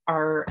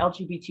are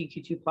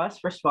LGBTQ2+,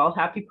 first of all,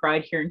 happy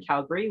Pride here in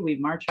Calgary. We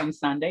march on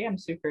Sunday. I'm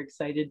super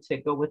excited to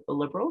go with the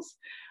Liberals.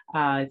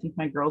 I think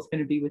my girl's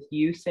going to be with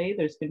YouSay.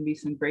 There's going to be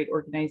some great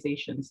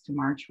organizations to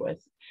march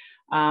with.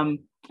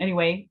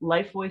 Anyway,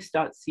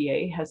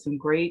 lifevoice.ca has some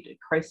great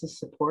crisis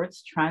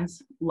supports.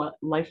 Trans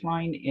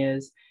Lifeline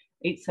is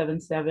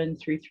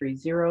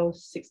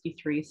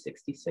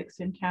 877-330-6366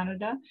 in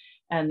Canada.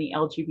 And the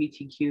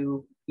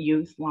LGBTQ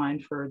youth line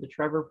for the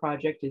Trevor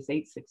Project is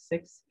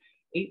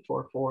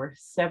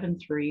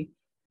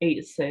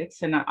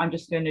 866-844-7386. And I'm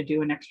just going to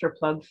do an extra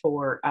plug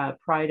for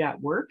Pride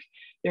at Work.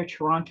 They're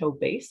Toronto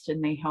based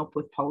and they help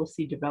with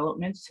policy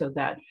development so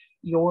that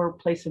your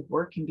place of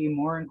work can be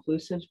more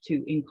inclusive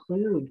to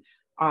include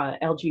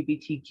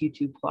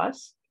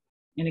LGBTQ2+.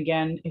 And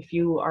again, if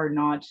you are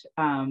not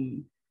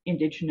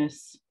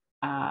Indigenous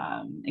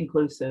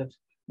inclusive,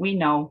 we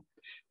know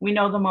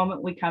the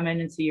moment we come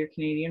in and see your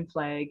Canadian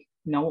flag,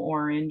 no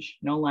orange,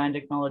 no land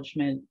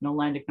acknowledgement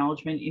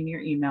in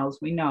your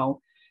emails, we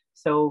know.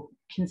 So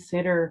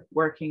consider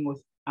working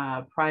with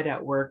Pride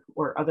at Work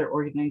or other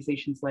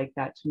organizations like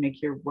that to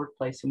make your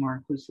workplace a more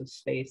inclusive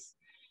space.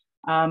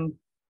 On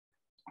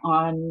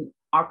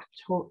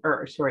August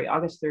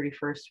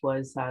 31st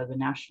was the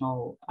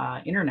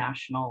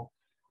International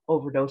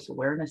Overdose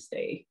Awareness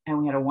Day, and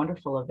we had a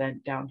wonderful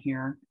event down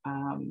here.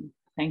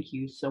 Thank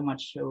you so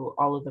much to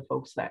all of the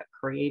folks that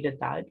created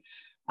that.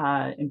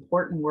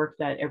 Important work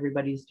that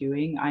everybody's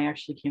doing. I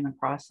actually came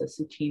across a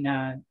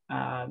Tsuut'ina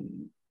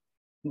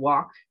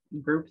walk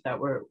group that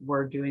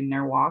were doing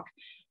their walk.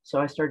 So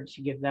I started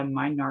to give them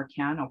my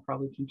Narcan. I'll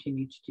probably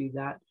continue to do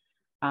that.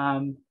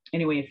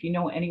 Anyway, if you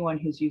know anyone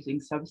who's using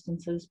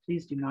substances,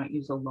 please do not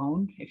use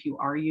alone. If you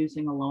are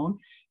using alone,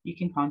 you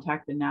can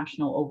contact the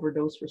National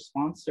Overdose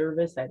Response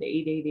Service at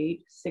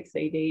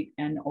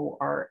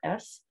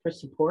 888-688-NORS for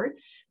support.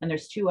 And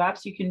there's two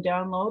apps you can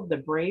download, the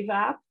Brave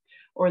app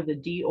or the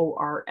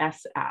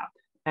DORS app.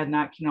 And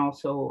that can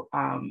also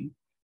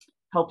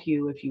help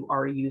you if you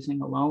are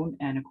using alone.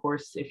 And of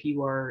course, if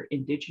you are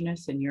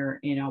Indigenous and you're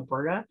in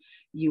Alberta,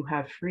 you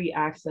have free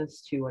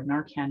access to a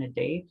Narcan a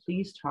day.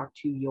 Please talk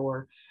to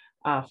your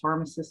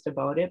pharmacist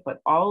about it, but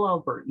all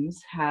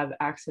Albertans have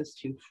access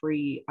to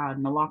free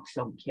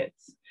naloxone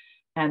kits.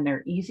 And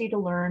they're easy to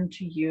learn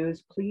to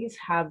use. Please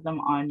have them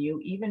on you.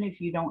 Even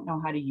if you don't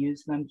know how to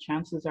use them,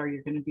 chances are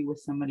you're going to be with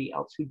somebody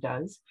else who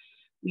does.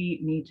 We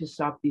need to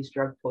stop these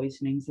drug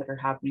poisonings that are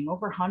happening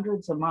over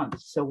hundreds a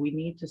month. So we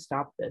need to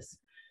stop this.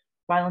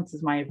 Violence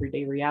is my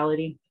everyday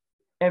reality.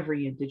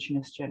 Every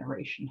Indigenous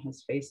generation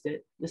has faced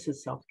it. This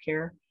is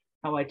self-care,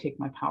 how I take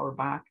my power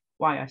back,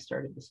 why I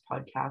started this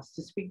podcast,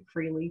 to speak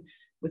freely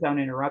without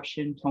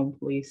interruption, tone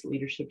police,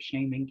 leadership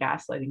shaming,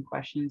 gaslighting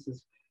questions.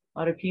 Is a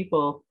lot of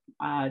people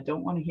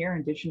don't want to hear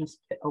Indigenous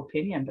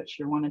opinion, but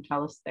sure want to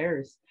tell us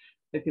theirs.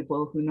 The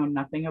people who know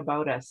nothing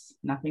about us,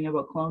 nothing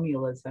about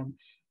colonialism,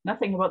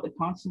 nothing about the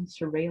constant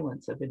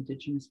surveillance of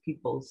Indigenous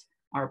peoples,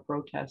 our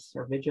protests,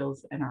 our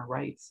vigils, and our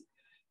rights.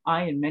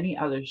 I and many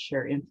others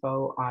share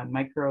info on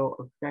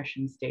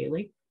microaggressions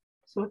daily,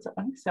 so it's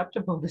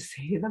unacceptable to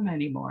say them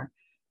anymore.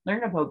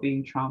 Learn about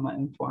being trauma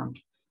informed.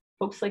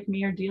 Folks like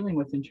me are dealing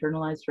with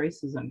internalized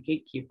racism,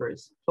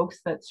 gatekeepers,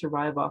 folks that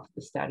survive off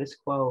the status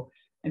quo,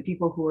 and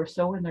people who are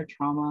so in their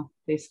trauma,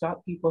 they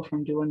stop people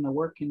from doing the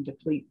work and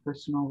deplete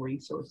personal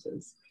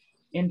resources.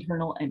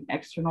 Internal and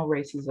external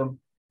racism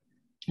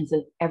is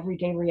an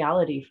everyday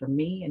reality for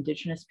me,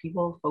 Indigenous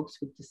people, folks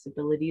with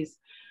disabilities,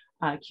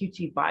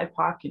 QT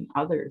BIPOC, and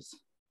others.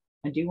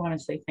 I do want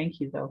to say thank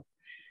you, though,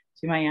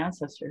 to my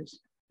ancestors,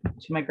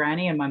 to my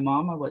granny and my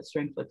mama, what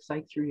strength looks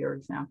like through your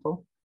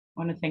example.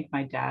 I want to thank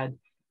my dad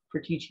for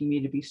teaching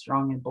me to be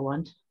strong and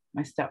blunt,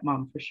 my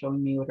stepmom for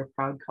showing me what a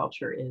proud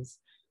culture is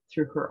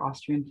through her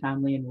Austrian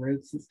family and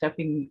roots, and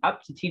stepping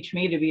up to teach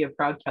me to be a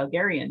proud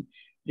Calgarian.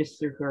 Just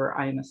through her,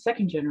 I am a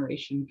second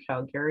generation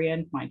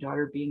Calgarian, my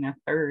daughter being a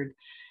third.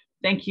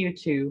 Thank you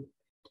to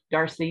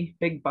Darcy,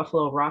 Big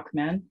Buffalo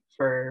Rockman,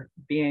 for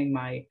being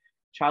my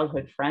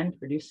childhood friend,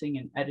 producing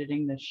and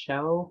editing this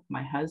show,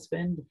 my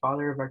husband, the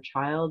father of our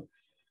child,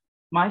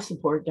 my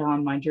support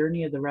down my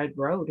journey of the Red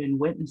Road and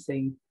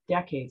witnessing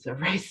decades of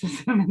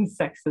racism and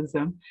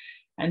sexism,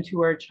 and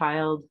to our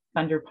child,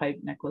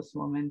 Thunderpipe Necklace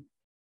Woman.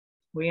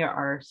 We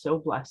are so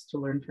blessed to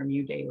learn from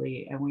you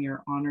daily, and we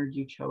are honored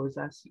you chose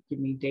us. You give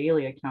me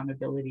daily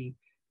accountability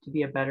to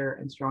be a better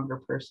and stronger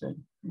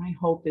person. My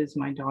hope is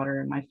my daughter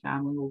and my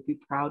family will be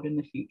proud in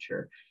the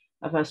future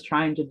of us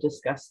trying to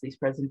discuss these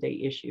present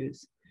day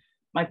issues.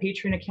 My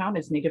Patreon account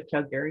is Native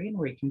Calgarian,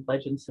 where you can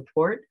pledge and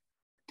support.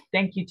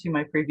 Thank you to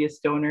my previous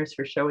donors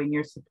for showing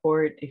your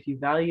support. If you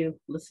value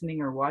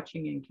listening or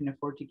watching and can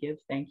afford to give,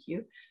 thank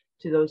you.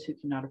 To those who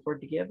cannot afford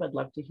to give, I'd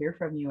love to hear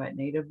from you at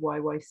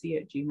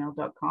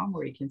nativeyyc@gmail.com,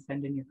 where you can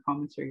send in your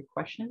comments or your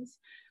questions.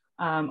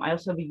 I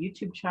also have a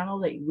YouTube channel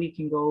that we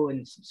can go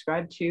and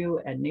subscribe to,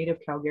 and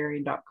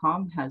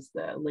nativecalgarian.com has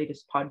the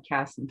latest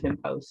podcasts and pin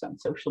posts on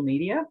social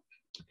media.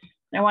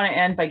 I want to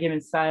end by giving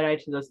side eye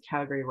to those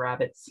Calgary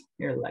rabbits.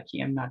 You're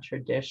lucky I'm not your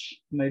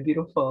dish. My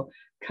beautiful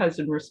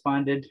cousin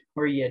responded,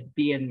 or you'd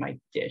be in my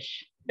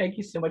dish. Thank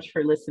you so much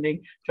for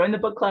listening. Join the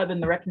book club,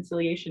 and the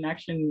Reconciliation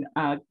Action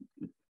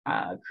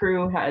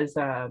crew has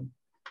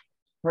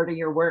heard of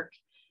your work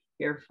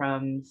here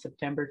from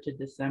September to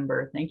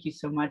December. Thank you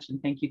so much,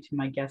 and thank you to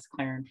my guest,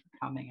 Claren, for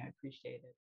coming. I appreciate it.